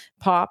them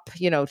pop,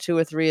 2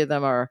 or 3 of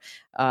them are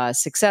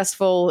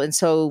successful. And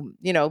so,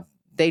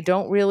 they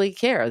don't really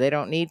care. They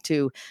don't need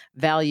to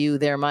value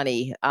their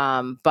money.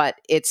 But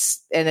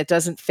it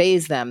doesn't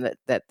faze them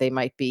that they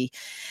might be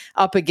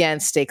up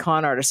against a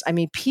con artist. I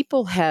mean,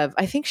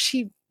 I think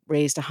she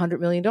raised $100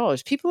 million.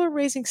 People are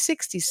raising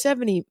 60,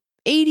 70,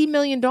 $80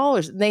 million.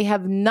 And they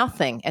have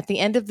nothing. At the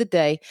end of the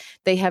day,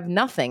 they have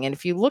nothing. And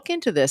if you look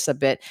into this a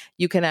bit,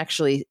 you can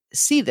actually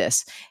see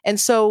this. And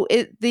so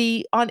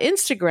on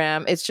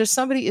Instagram, it's just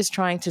somebody is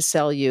trying to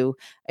sell you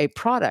a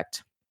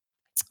product.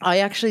 I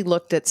actually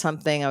looked at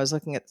something. I was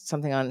looking at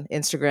something on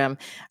Instagram.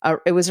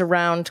 It was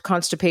around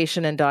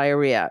constipation and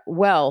diarrhea.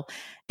 Well,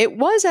 it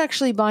was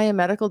actually by a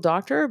medical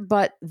doctor,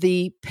 but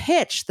the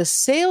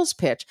sales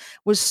pitch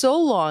was so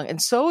long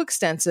and so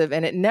extensive,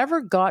 and it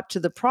never got to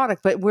the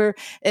product.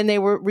 And they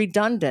were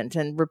redundant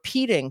and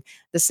repeating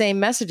the same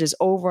messages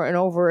over and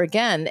over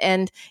again.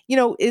 And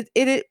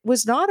it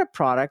was not a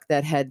product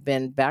that had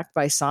been backed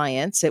by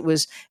science. It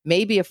was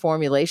maybe a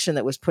formulation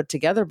that was put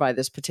together by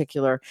this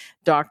particular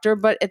doctor.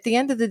 But at the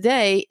end of the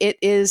day, it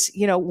is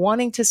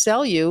wanting to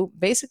sell you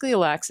basically a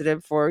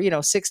laxative for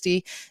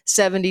 $60,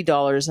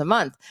 $70 a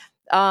month.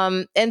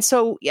 And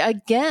so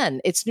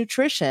again, it's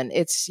nutrition.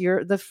 It's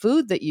the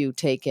food that you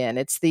take in.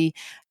 It's the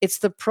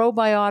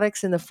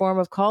probiotics in the form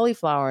of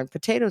cauliflower and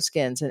potato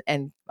skins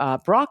and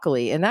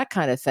broccoli and that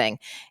kind of thing.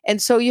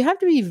 And so you have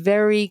to be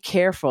very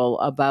careful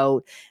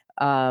about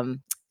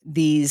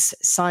these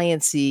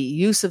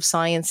use of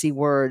sciencey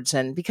words,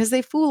 and because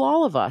they fool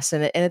all of us,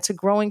 and it's a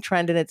growing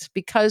trend, and it's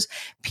because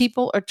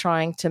people are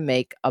trying to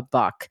make a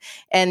buck.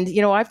 And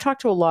I've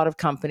talked to a lot of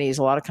companies.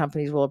 A lot of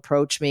companies will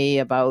approach me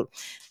about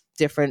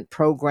different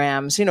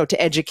programs,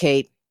 to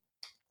educate,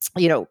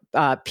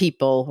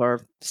 people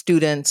or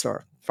students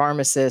or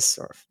pharmacists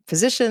or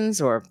physicians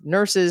or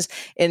nurses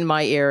in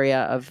my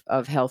area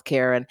of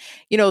healthcare. And,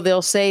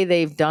 they'll say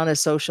they've done a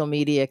social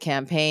media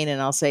campaign,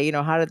 and I'll say,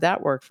 how did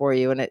that work for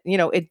you? And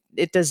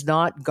it does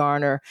not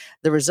garner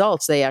the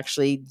results. They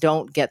actually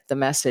don't get the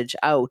message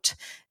out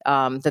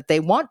that they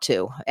want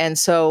to. And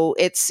so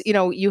it's,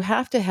 you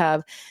have to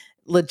have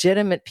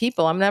legitimate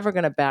people. I'm never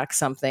going to back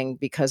something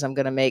because I'm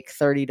going to make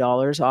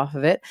 $30 off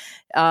of it.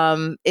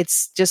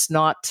 It's just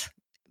not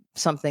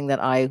something that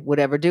I would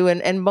ever do.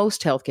 And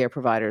most healthcare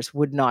providers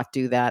would not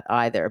do that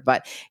either.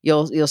 But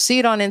you'll see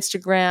it on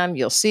Instagram,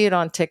 you'll see it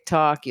on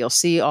TikTok, you'll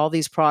see all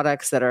these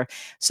products that are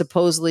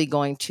supposedly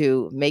going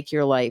to make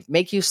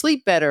you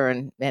sleep better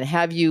and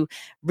have you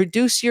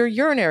reduce your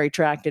urinary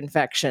tract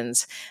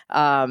infections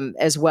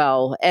as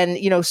well. And,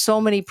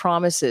 so many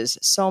promises,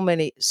 so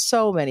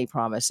many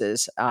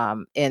promises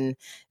in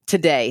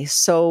today.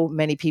 So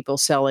many people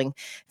selling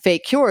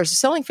fake cures.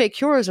 Selling fake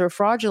cures or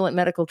fraudulent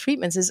medical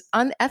treatments is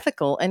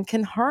unethical and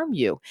can harm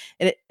you.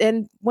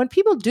 And when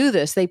people do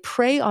this, they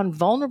prey on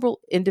vulnerable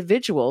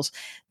individuals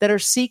that are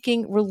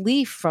seeking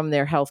relief from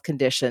their health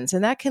conditions.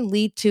 And that can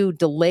lead to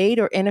delayed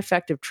or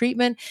ineffective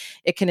treatment.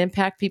 It can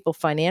impact people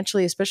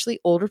financially, especially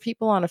older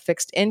people on a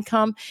fixed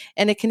income.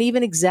 And it can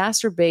even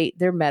exacerbate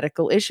their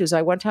medical issues.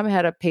 One time I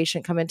had a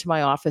patient come into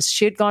my office.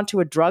 She had gone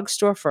to a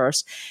drugstore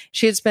first.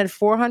 She had spent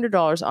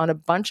 $400 on a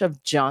bunch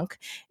of junk.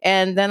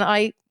 And then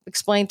I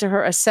explained to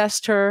her,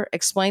 assessed her,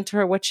 explained to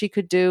her what she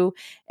could do.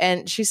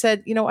 And she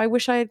said, I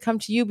wish I had come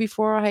to you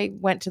before I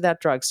went to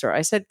that drugstore.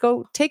 I said,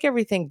 go take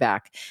everything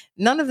back.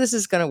 None of this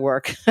is going to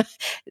work.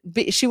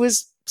 She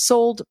was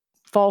sold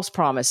false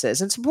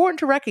promises. It's important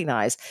to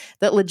recognize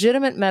that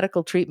legitimate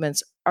medical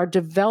treatments are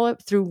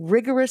developed through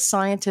rigorous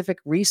scientific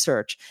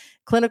research,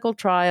 clinical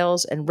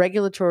trials, and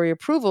regulatory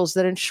approvals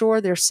that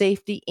ensure their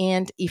safety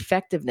and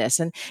effectiveness.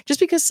 And just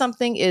because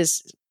something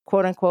is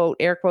quote unquote,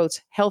 air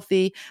quotes,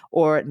 healthy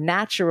or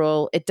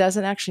natural, it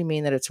doesn't actually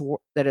mean that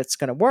it's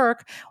going to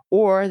work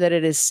or that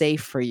it is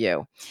safe for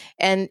you.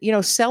 And,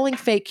 selling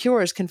fake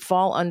cures can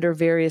fall under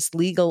various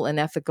legal and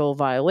ethical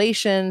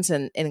violations,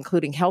 and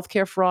including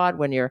healthcare fraud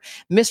when you're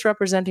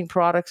misrepresenting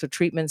products or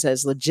treatments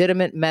as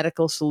legitimate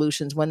medical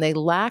solutions when they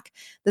lack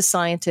the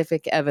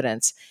scientific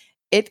evidence.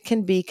 It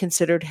can be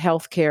considered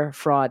healthcare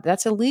fraud.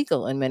 That's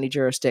illegal in many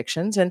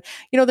jurisdictions. And,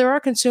 there are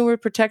consumer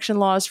protection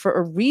laws for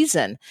a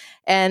reason,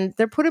 and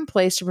they're put in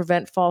place to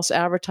prevent false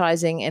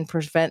advertising and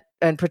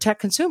protect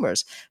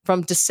consumers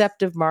from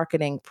deceptive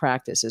marketing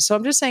practices. So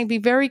I'm just saying, be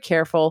very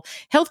careful.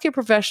 Healthcare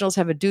professionals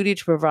have a duty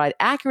to provide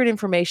accurate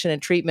information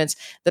and treatments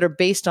that are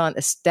based on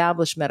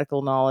established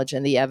medical knowledge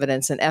and the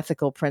evidence and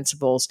ethical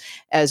principles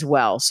as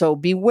well. So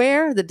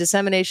beware the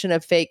dissemination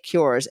of fake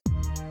cures.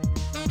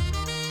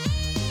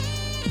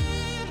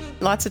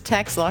 Lots of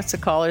texts, lots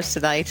of callers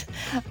tonight.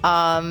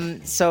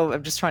 So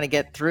I'm just trying to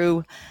get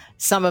through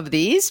some of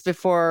these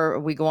before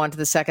we go on to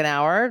the second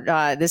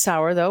hour. This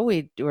hour, though,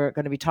 we're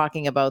going to be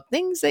talking about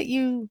things that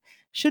you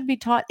should be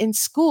taught in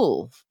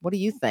school. What do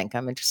you think?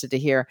 I'm interested to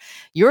hear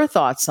your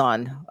thoughts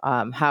on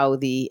how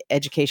the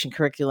education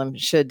curriculum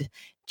should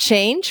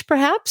change,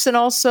 perhaps, and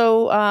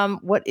also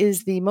what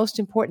is the most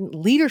important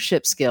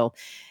leadership skill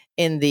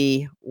in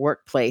the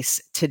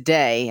workplace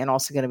today, and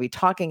also going to be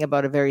talking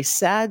about a very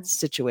sad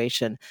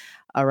situation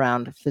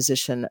around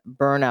physician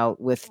burnout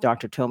with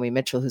Dr. Tomi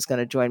Mitchell, who's going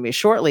to join me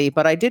shortly.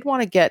 But I did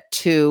want to get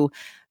to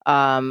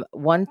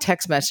one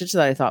text message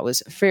that I thought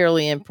was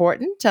fairly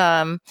important.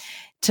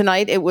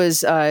 Tonight it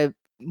was,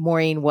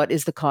 Maureen, what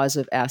is the cause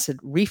of acid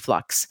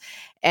reflux?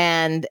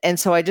 And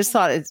so I just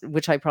thought,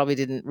 which I probably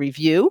didn't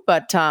review,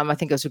 but I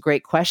think it was a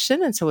great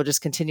question. And so we'll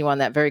just continue on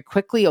that very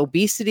quickly.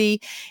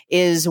 Obesity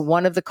is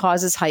one of the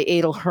causes.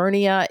 Hiatal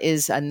hernia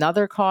is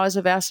another cause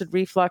of acid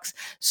reflux.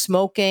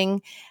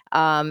 Smoking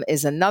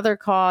is another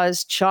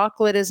cause.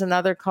 Chocolate is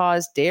another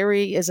cause.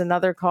 Dairy is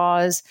another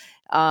cause.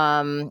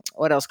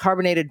 What else?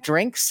 Carbonated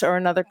drinks are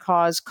another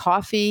cause.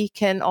 Coffee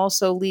can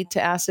also lead to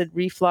acid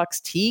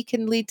reflux. Tea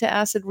can lead to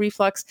acid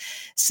reflux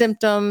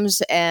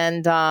symptoms.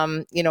 And,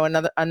 a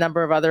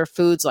number of other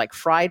foods like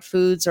fried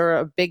foods are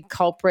a big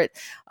culprit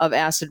of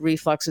acid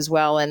reflux as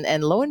well.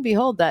 And lo and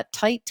behold, that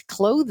tight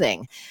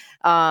clothing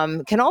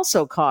can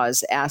also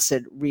cause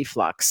acid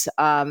reflux.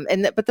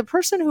 But the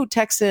person who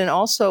texted in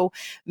also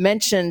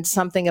mentioned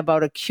something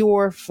about a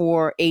cure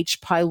for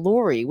H.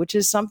 pylori, which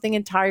is something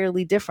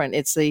entirely different.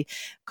 It's the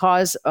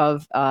cause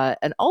of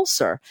an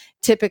ulcer,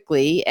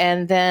 typically.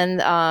 And then,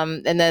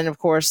 of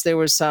course, there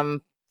was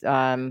some.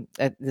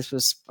 This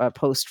was a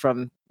post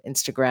from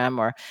Instagram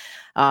or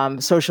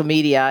social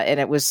media,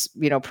 and it was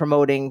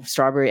promoting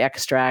strawberry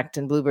extract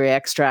and blueberry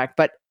extract,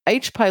 but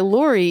H.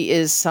 pylori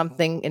is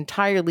something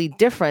entirely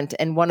different,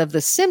 and one of the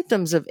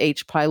symptoms of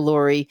H.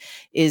 pylori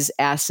is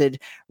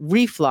acid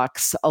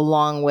reflux,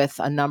 along with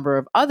a number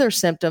of other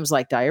symptoms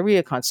like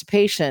diarrhea,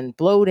 constipation,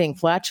 bloating,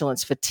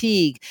 flatulence,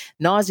 fatigue,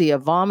 nausea,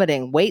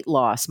 vomiting, weight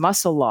loss,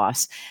 muscle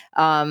loss,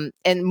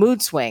 and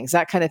mood swings,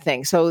 that kind of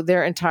thing. So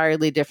they're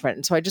entirely different.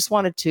 And so I just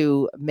wanted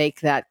to make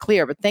that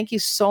clear. But thank you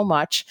so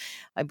much.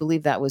 I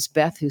believe that was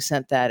Beth who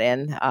sent that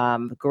in.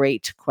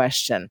 Great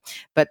question.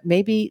 But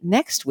maybe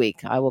next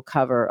week I will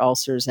cover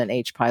ulcers and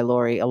H.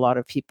 pylori. A lot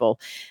of people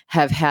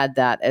have had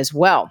that as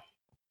well.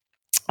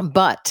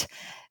 But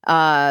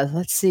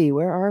let's see,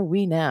 where are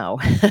we now?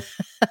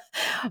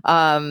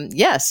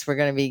 Yes, we're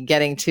going to be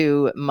getting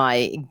to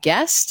my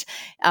guest.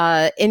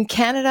 In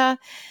Canada,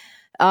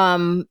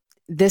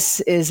 this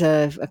is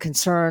a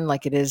concern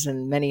like it is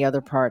in many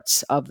other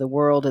parts of the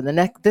world.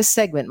 And this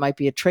segment might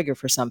be a trigger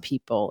for some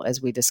people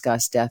as we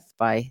discuss death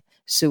by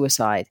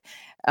suicide.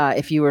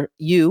 If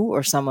you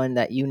or someone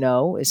that you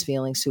know is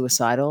feeling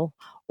suicidal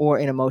or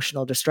in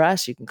emotional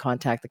distress, you can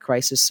contact the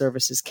Crisis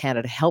Services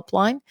Canada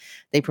helpline.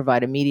 They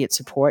provide immediate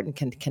support and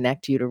can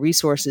connect you to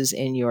resources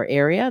in your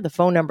area. The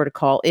phone number to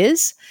call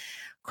is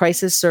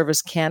Crisis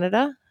Service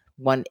Canada,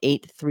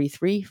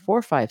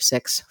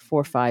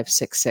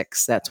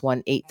 1-833-456-4566. That's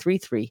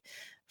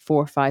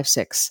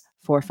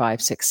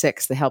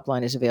 1-833-456-4566. The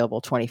helpline is available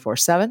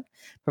 24/7,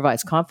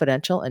 provides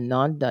confidential and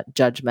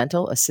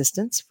non-judgmental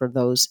assistance for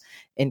those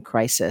in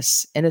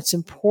crisis. And it's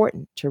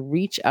important to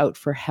reach out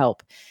for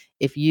help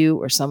if you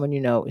or someone you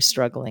know is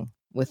struggling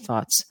with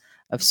thoughts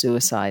of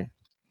suicide.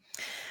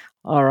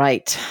 All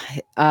right.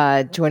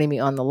 Joining me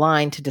on the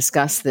line to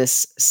discuss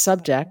this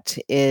subject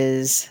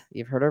is,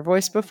 you've heard her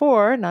voice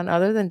before, none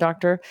other than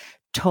Dr.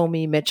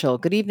 Tomi Mitchell.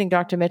 Good evening,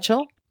 Dr.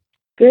 Mitchell.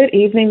 Good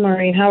evening,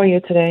 Maureen. How are you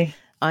today?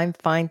 I'm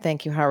fine,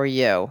 thank you. How are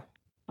you?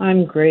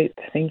 I'm great,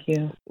 thank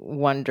you.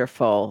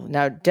 Wonderful.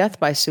 Now, death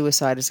by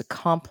suicide is a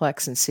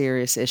complex and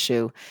serious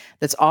issue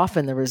that's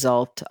often the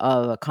result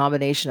of a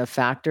combination of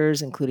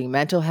factors, including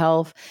mental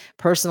health,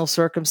 personal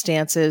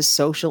circumstances,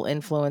 social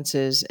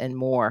influences, and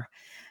more.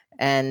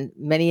 And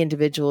many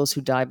individuals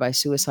who die by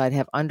suicide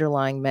have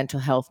underlying mental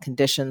health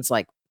conditions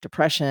like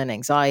depression,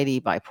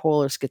 anxiety,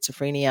 bipolar,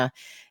 schizophrenia,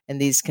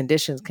 and these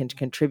conditions can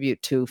contribute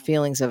to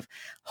feelings of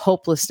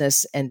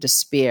hopelessness and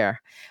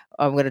despair.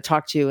 I'm going to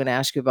talk to you and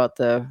ask you about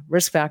the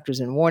risk factors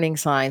and warning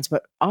signs,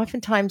 but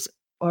oftentimes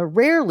or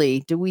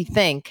rarely do we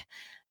think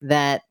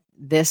that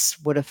this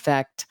would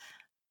affect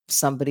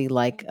somebody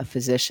like a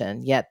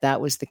physician. Yet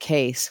that was the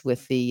case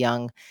with the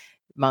young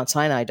Mount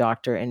Sinai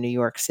doctor in New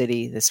York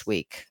City this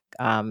week.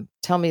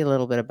 Tell me a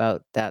little bit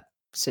about that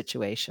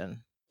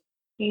situation.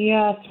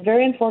 Yes,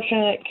 very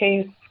unfortunate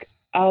case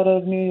out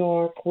of New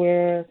York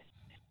where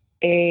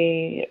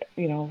a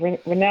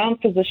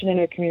renowned physician in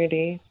her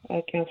community,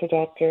 a cancer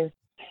doctor,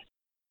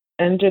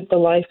 ended the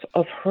life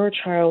of her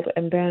child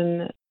and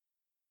then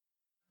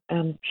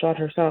shot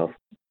herself.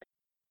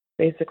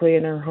 Basically,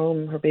 in her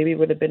home, her baby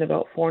would have been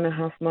about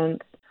 4.5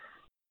 months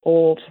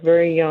old,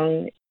 very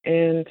young.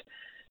 And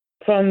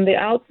from the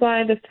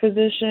outside, this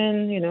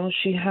physician,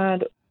 she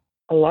had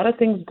a lot of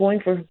things going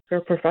for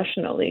her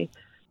professionally,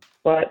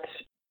 but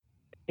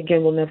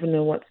again, we'll never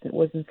know what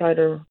was inside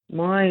her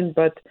mind.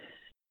 But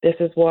this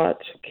is what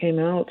came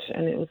out,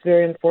 and it was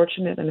very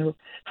unfortunate. And her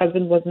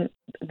husband wasn't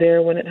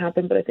there when it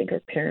happened, but I think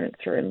her parents,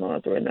 her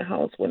in-laws, were in the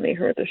house when they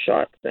heard the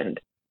shots. And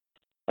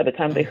by the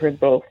time they heard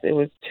both, it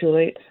was too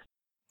late.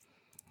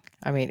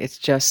 I mean, it's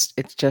just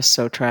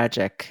so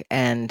tragic.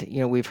 And,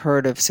 we've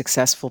heard of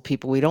successful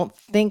people. We don't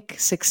think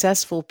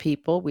successful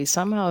people. We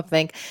somehow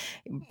think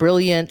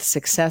brilliant,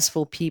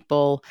 successful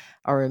people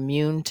are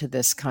immune to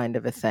this kind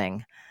of a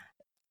thing.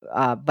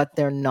 But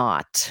they're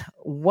not.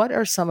 What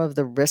are some of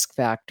the risk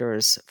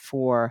factors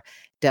for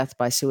death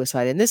by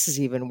suicide? And this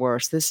is even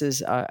worse. This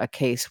is a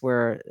case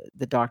where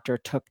the doctor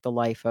took the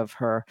life of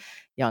her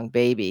young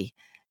baby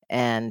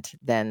and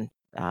then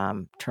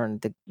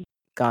turned the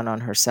gun on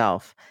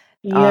herself.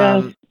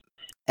 Yes.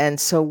 And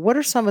so what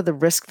are some of the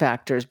risk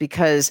factors?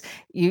 Because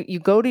you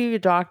go to your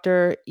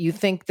doctor, you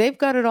think they've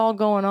got it all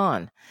going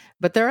on,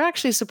 but there are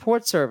actually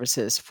support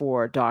services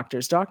for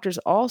doctors. Doctors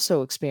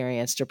also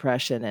experience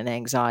depression and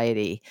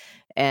anxiety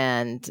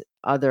and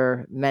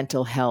other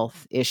mental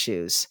health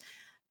issues.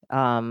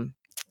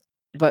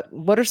 But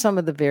what are some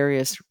of the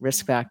various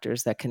risk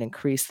factors that can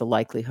increase the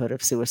likelihood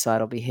of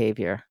suicidal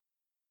behavior?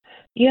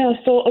 Yeah,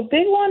 so a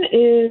big one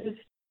is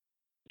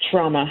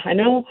trauma. I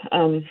know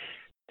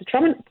the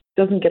trauma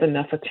doesn't get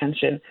enough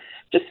attention.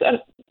 Just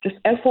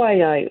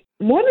FYI,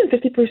 more than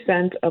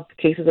 50% of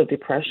cases of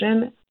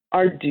depression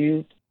are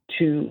due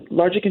to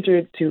largely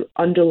contributed to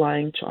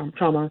underlying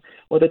trauma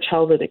or the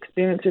childhood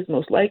experiences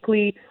most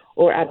likely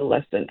or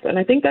adolescence. And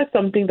I think that's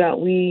something that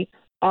we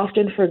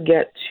often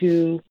forget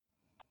to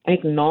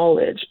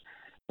acknowledge,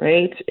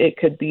 right? It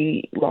could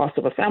be loss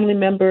of a family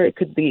member. It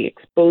could be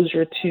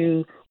exposure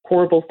to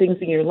horrible things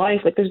in your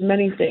life. Like there's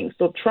many things.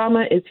 So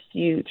trauma is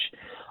huge.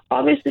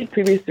 Obviously,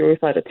 previous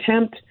suicide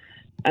attempt,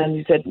 and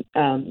you said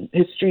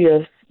history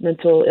of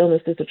mental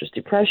illnesses such as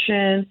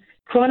depression,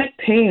 chronic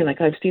pain.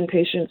 Like I've seen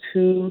patients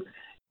who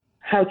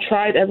have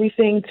tried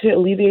everything to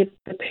alleviate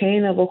the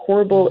pain of a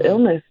horrible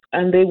illness,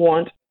 and they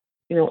want,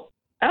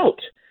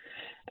 out.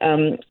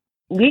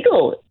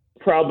 Legal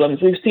problems.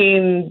 We've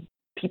seen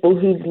people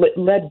who've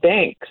led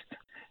banks,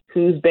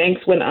 whose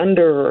banks went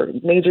under, or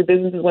major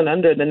businesses went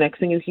under. The next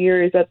thing you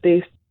hear is that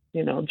they,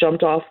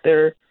 jumped off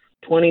their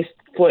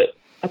 20-foot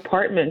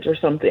apartment or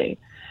something.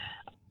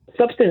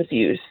 Substance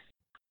use.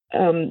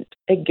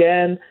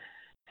 Again,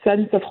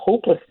 sense of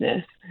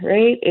hopelessness,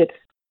 right? It's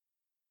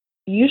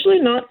usually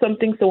not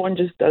something someone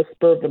just does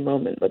spur of the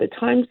moment. By the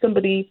time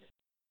somebody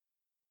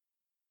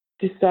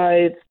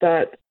decides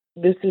that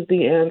this is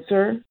the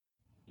answer,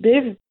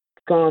 they've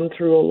gone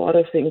through a lot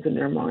of things in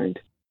their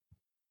mind.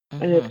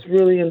 Mm-hmm. And it's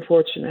really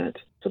unfortunate.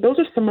 So those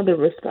are some of the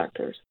risk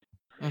factors.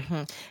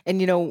 Mm-hmm.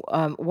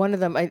 And, one of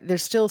them,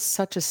 there's still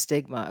such a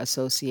stigma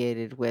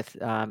associated with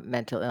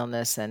mental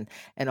illness and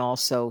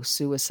also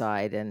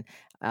suicide and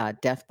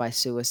death by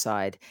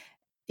suicide.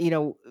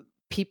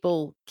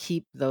 People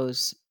keep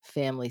those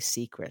family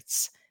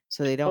secrets.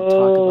 So they don't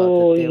talk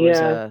about that there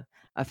was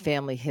a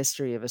family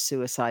history of a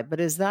suicide. But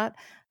is that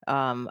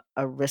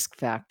a risk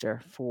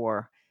factor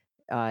for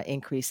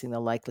increasing the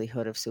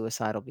likelihood of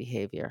suicidal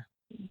behavior?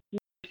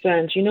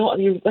 That's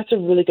a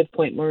really good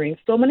point, Maureen.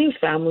 So many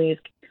families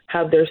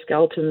have their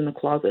skeleton in the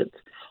closets,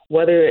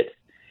 whether it's,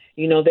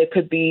 there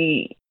could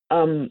be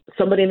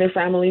somebody in their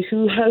family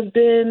who has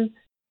been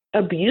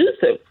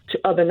abusive to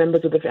other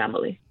members of the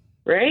family,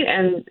 right?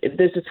 And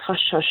there's this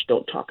hush, hush,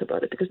 don't talk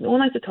about it, because no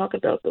one likes to talk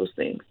about those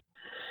things.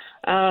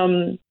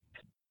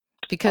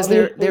 Because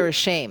they're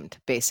ashamed,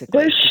 basically.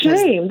 They're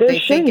ashamed.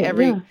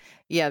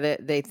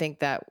 They think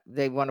that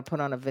they want to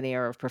put on a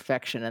veneer of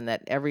perfection and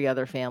that every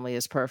other family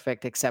is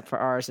perfect except for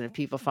ours. And if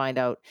people find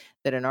out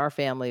that in our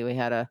family we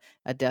had a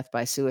death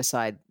by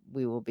suicide,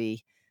 we will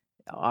be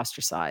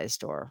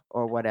ostracized or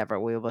whatever.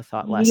 We will be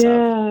thought less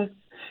of.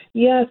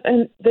 Yes,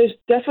 and there's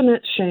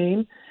definite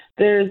shame.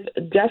 There's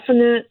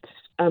definite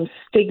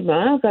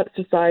stigma that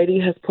society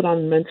has put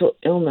on mental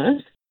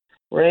illness,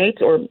 right,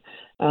 or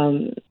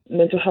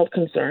mental health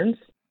concerns.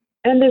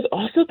 And there's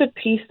also the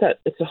piece that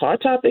it's a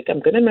hot topic. I'm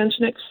going to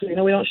mention it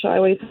because we don't shy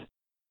away from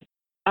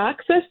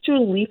access to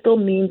lethal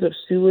means of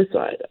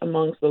suicide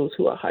amongst those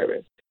who are high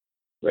risk,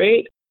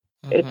 right?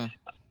 Mm-hmm.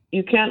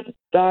 You can't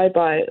die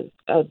by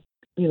a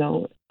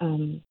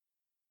gun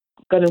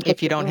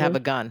If you don't have a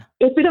gun.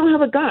 If we don't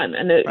have a gun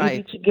and it's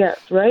easy to get,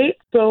 right?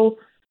 So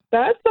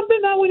that's something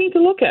that we need to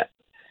look at.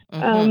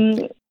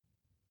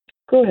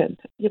 Go ahead.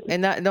 Yep.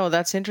 And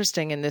that's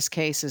interesting in this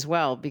case as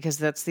well, because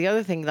that's the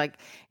other thing. Like,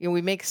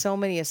 we make so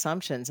many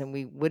assumptions, and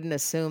we wouldn't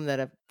assume that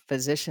a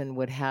physician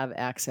would have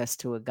access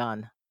to a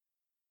gun.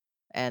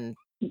 And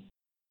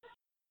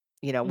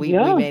we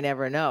may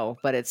never know,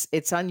 but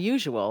it's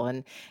unusual,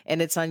 and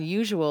it's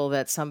unusual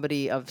that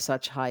somebody of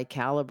such high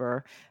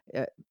caliber,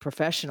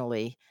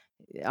 professionally,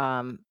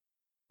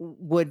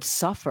 would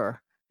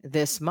suffer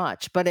this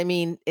much. But I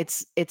mean,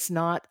 it's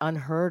not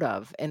unheard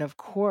of, and of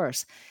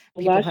course,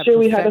 people last have year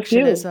we had a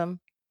few.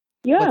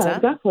 Yeah,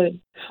 exactly.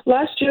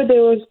 Last year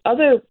there was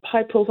other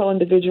high-profile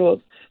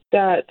individuals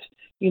that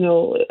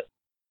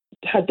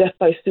had death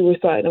by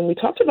suicide, and we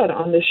talked about it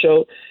on this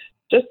show.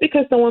 Just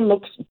because someone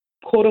looks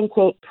quote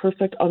unquote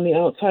perfect on the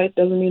outside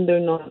doesn't mean they're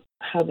not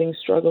having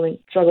struggles.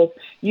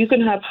 You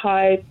can have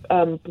high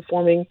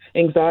performing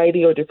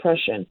anxiety or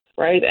depression,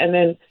 right? And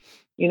then,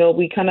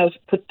 we kind of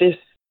put this,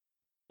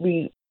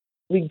 we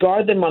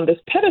regard them on this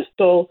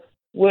pedestal,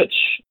 which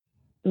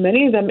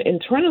many of them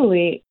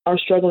internally are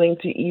struggling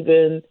to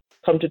even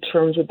come to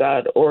terms with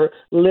that or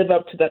live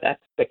up to that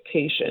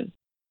expectation,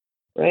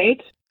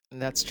 right?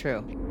 That's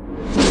true.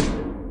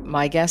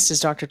 My guest is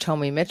Dr.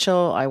 Tomi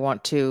Mitchell. I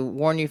want to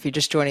warn you, if you're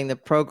just joining the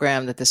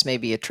program, that this may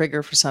be a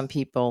trigger for some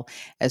people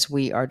as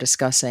we are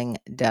discussing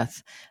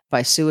death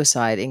by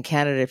suicide. In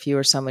Canada, if you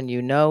or someone you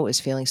know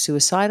is feeling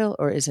suicidal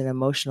or is in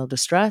emotional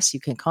distress, you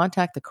can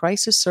contact the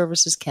Crisis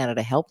Services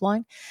Canada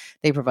helpline.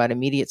 They provide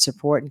immediate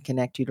support and can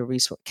connect you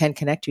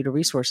to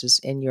resources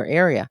in your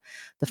area.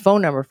 The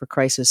phone number for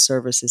Crisis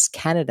Services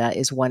Canada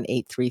is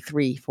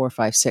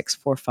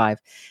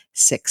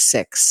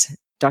 1-833-456-4566.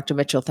 Dr.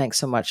 Mitchell, thanks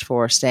so much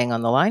for staying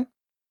on the line.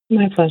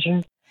 My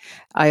pleasure.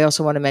 I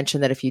also want to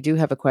mention that if you do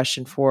have a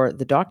question for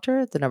the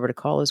doctor, the number to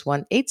call is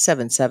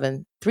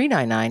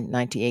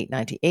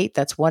 1-877-399-9898.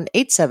 That's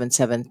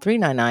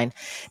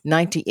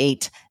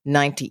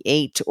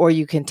 1-877-399-9898. Or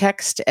you can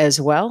text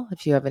as well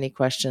if you have any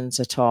questions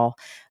at all.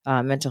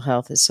 Mental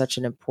health is such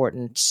an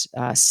important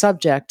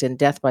subject, and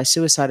death by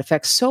suicide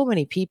affects so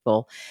many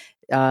people.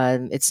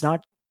 It's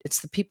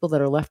the people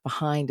that are left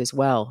behind as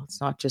well. It's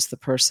not just the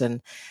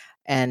person.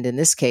 And in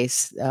this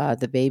case,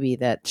 the baby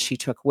that she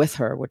took with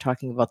her, we're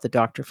talking about the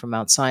doctor from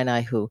Mount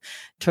Sinai who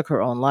took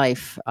her own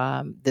life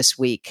this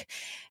week.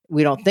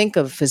 We don't think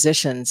of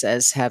physicians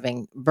as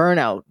having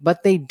burnout,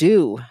 but they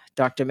do,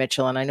 Dr.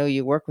 Mitchell. And I know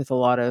you work with a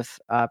lot of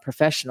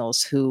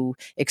professionals who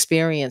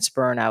experience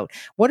burnout.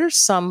 What are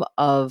some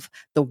of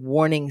the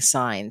warning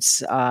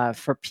signs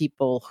for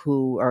people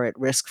who are at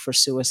risk for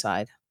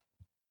suicide?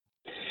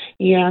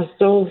 Yeah,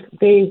 so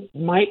they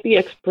might be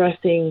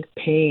expressing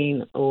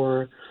pain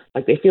or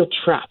like they feel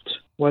trapped,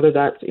 whether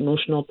that's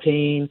emotional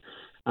pain,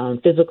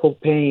 physical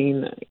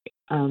pain.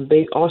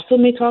 They also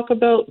may talk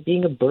about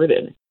being a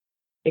burden.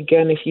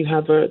 Again, if you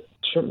have a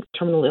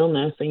terminal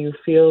illness and you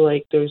feel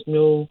like there's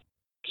no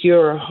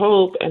cure or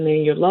hope, and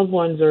then your loved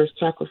ones are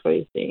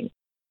sacrificing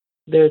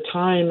their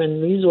time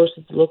and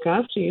resources to look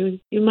after you,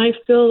 you might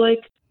feel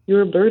like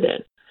you're a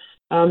burden.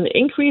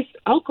 Increased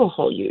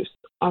alcohol use.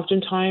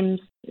 Oftentimes,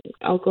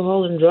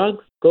 alcohol and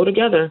drugs go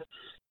together,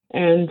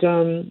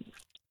 and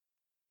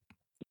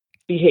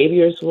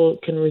behaviors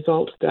can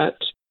result that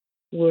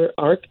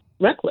are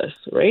reckless,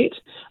 right?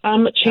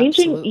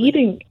 Changing Absolutely.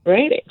 eating,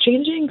 right?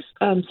 Changing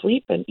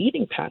sleep and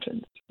eating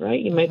patterns, right?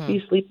 You might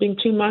be sleeping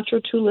too much or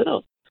too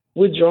little,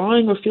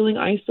 withdrawing or feeling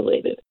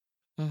isolated.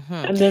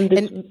 And then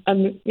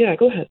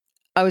go ahead.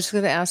 I was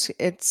going to ask,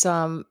 it's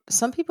some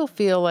people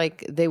feel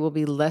like they will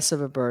be less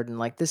of a burden.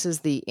 Like this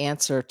is the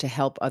answer to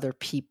help other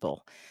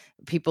people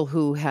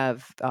who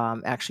have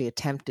actually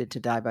attempted to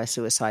die by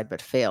suicide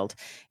but failed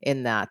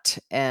in that,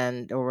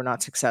 or were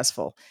not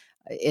successful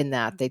in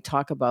that. They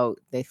talk about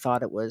they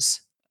thought it was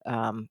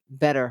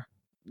better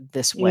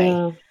this way.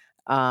 Yeah.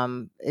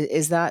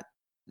 Is that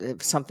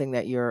something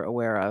that you're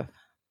aware of?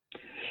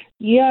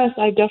 Yes,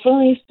 I've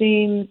definitely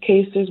seen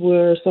cases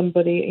where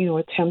somebody,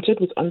 attempted,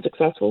 was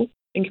unsuccessful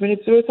and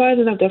committed suicide,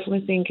 and I've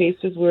definitely seen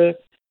cases where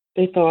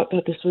they thought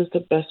that this was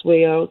the best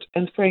way out,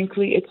 and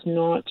frankly, it's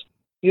not.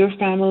 Your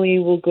family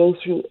will go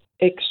through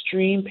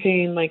extreme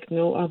pain like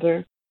no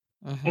other,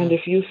 and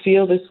if you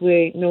feel this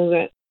way, know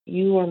that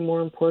you are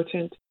more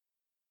important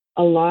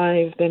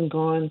alive than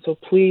gone. So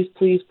please,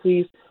 please,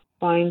 please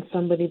find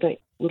somebody that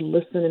would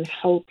listen and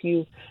help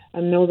you,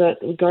 and know that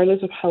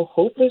regardless of how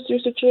hopeless your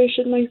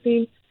situation might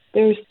seem,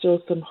 there is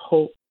still some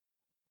hope.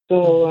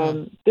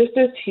 So this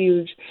is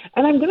huge.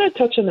 And I'm going to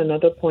touch on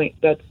another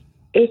point that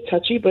is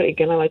touchy, but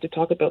again, I like to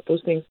talk about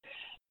those things.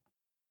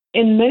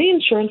 In many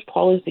insurance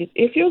policies,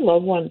 if your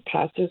loved one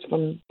passes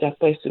from death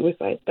by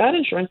suicide, that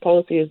insurance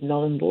policy is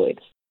null and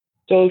void.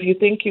 So if you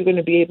think you're going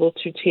to be able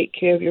to take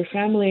care of your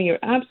family in your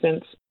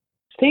absence,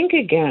 think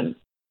again.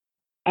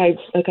 I've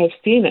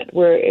seen it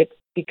where it's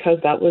because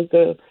that was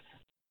the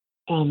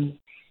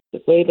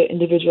way the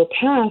individual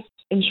passed,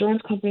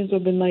 insurance companies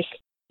have been like,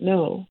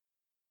 no.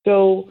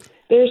 So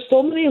there's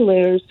so many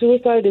layers.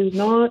 Suicide is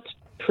not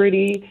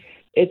pretty.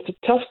 It's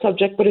a tough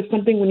subject, but it's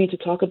something we need to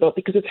talk about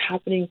because it's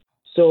happening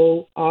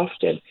so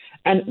often.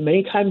 And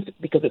many times,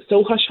 because it's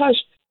so hush-hush,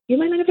 you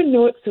might not even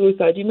know it's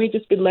suicide. You may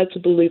just be led to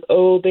believe,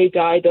 oh, they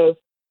died of,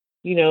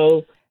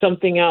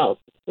 something else,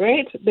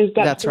 right? There's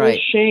that whole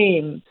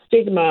shame,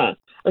 stigma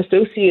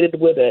associated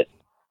with it.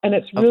 And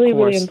it's really,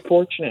 really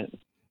unfortunate.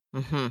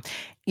 Mm-hmm.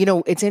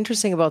 It's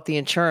interesting about the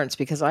insurance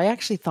because I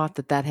actually thought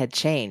that had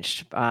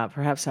changed.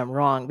 Perhaps I'm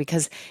wrong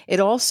because it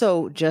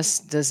also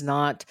just does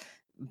not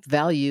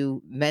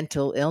value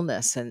mental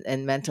illness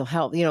and mental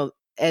health.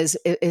 As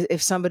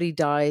if somebody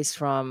dies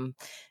from,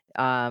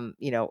 a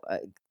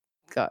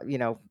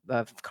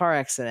car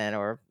accident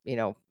or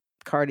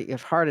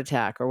heart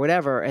attack or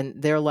whatever,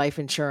 and their life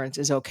insurance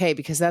is okay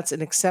because that's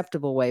an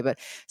acceptable way. But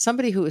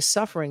somebody who is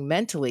suffering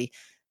mentally,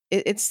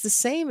 it's the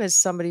same as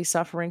somebody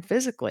suffering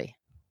physically.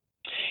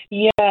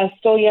 Yeah,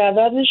 so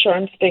that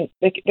insurance thing,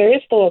 there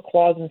is still a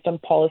clause in some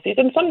policies,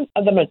 and some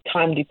of them are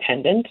time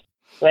dependent,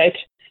 right?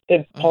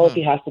 The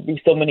policy has to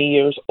be so many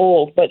years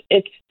old, but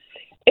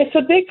it's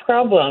a big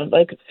problem.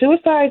 Like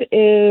suicide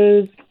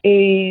is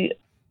a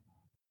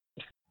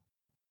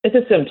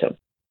symptom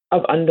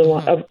of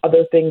of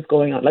other things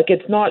going on. Like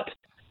it's not,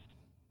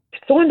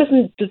 someone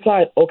doesn't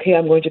decide, okay,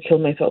 I'm going to kill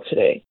myself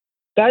today.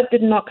 That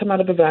did not come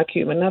out of a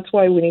vacuum, and that's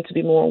why we need to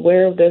be more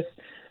aware of this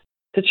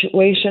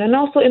situation. And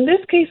also in this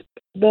case,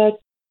 the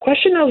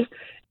question of,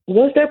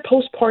 was there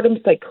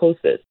postpartum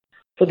psychosis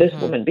for this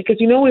woman? Because,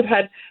 we've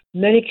had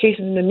many cases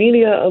in the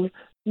media of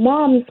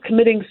moms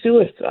committing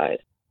suicide,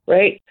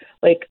 right?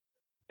 Like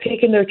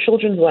taking their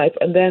children's life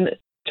and then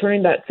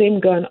turning that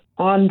same gun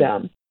on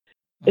them.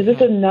 Is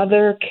this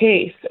another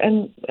case?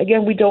 And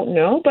again, we don't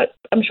know, but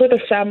I'm sure the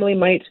family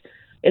might,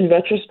 in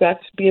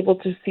retrospect, be able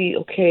to see,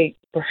 okay,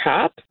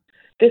 perhaps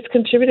this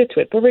contributed to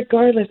it. But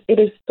regardless, it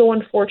is so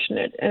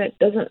unfortunate, and it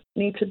doesn't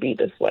need to be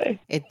this way.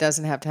 It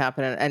doesn't have to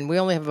happen. And we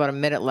only have about a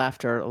minute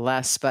left or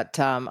less, but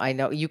I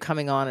know you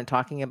coming on and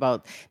talking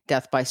about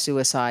death by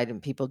suicide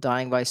and people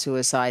dying by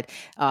suicide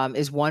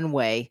is one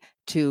way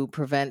to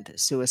prevent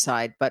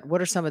suicide. But what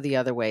are some of the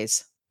other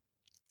ways?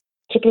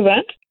 To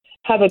prevent?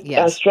 Have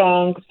a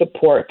strong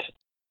support.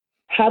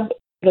 Have,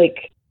 a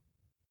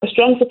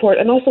strong support,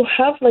 and also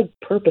have,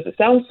 purpose. It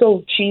sounds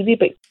so cheesy,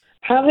 but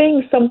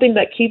having something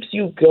that keeps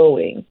you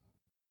going.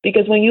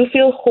 Because when you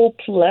feel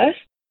hopeless,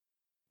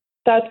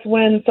 that's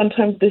when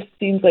sometimes this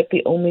seems like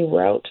the only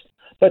route.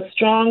 But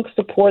strong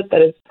support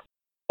that is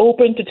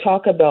open to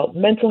talk about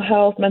mental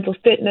health, mental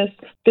fitness,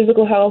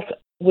 physical health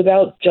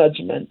without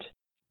judgment.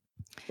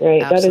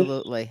 Right?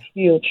 Absolutely. That is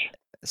huge.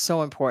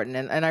 So important.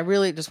 And I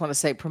really just want to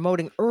say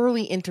promoting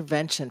early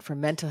intervention for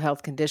mental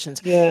health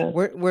conditions. Yeah.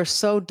 We're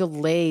so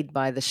delayed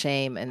by the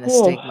shame and the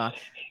stigma.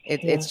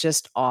 It's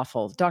just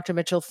awful. Dr.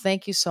 Mitchell,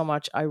 thank you so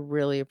much. I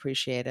really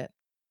appreciate it.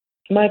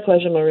 My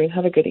pleasure, Maureen.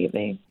 Have a good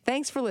evening.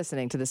 Thanks for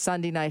listening to the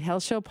Sunday Night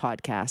Health Show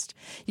podcast.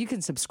 You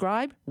can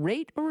subscribe,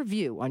 rate, or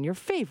review on your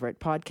favorite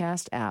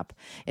podcast app.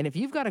 And if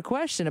you've got a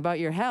question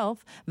about your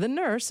health, the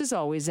nurse is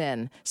always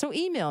in. So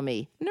email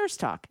me,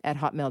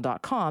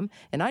 nursetalk@hotmail.com,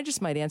 and I just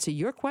might answer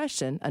your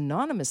question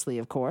anonymously,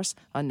 of course,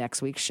 on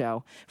next week's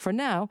show. For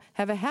now,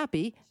 have a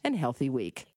happy and healthy week.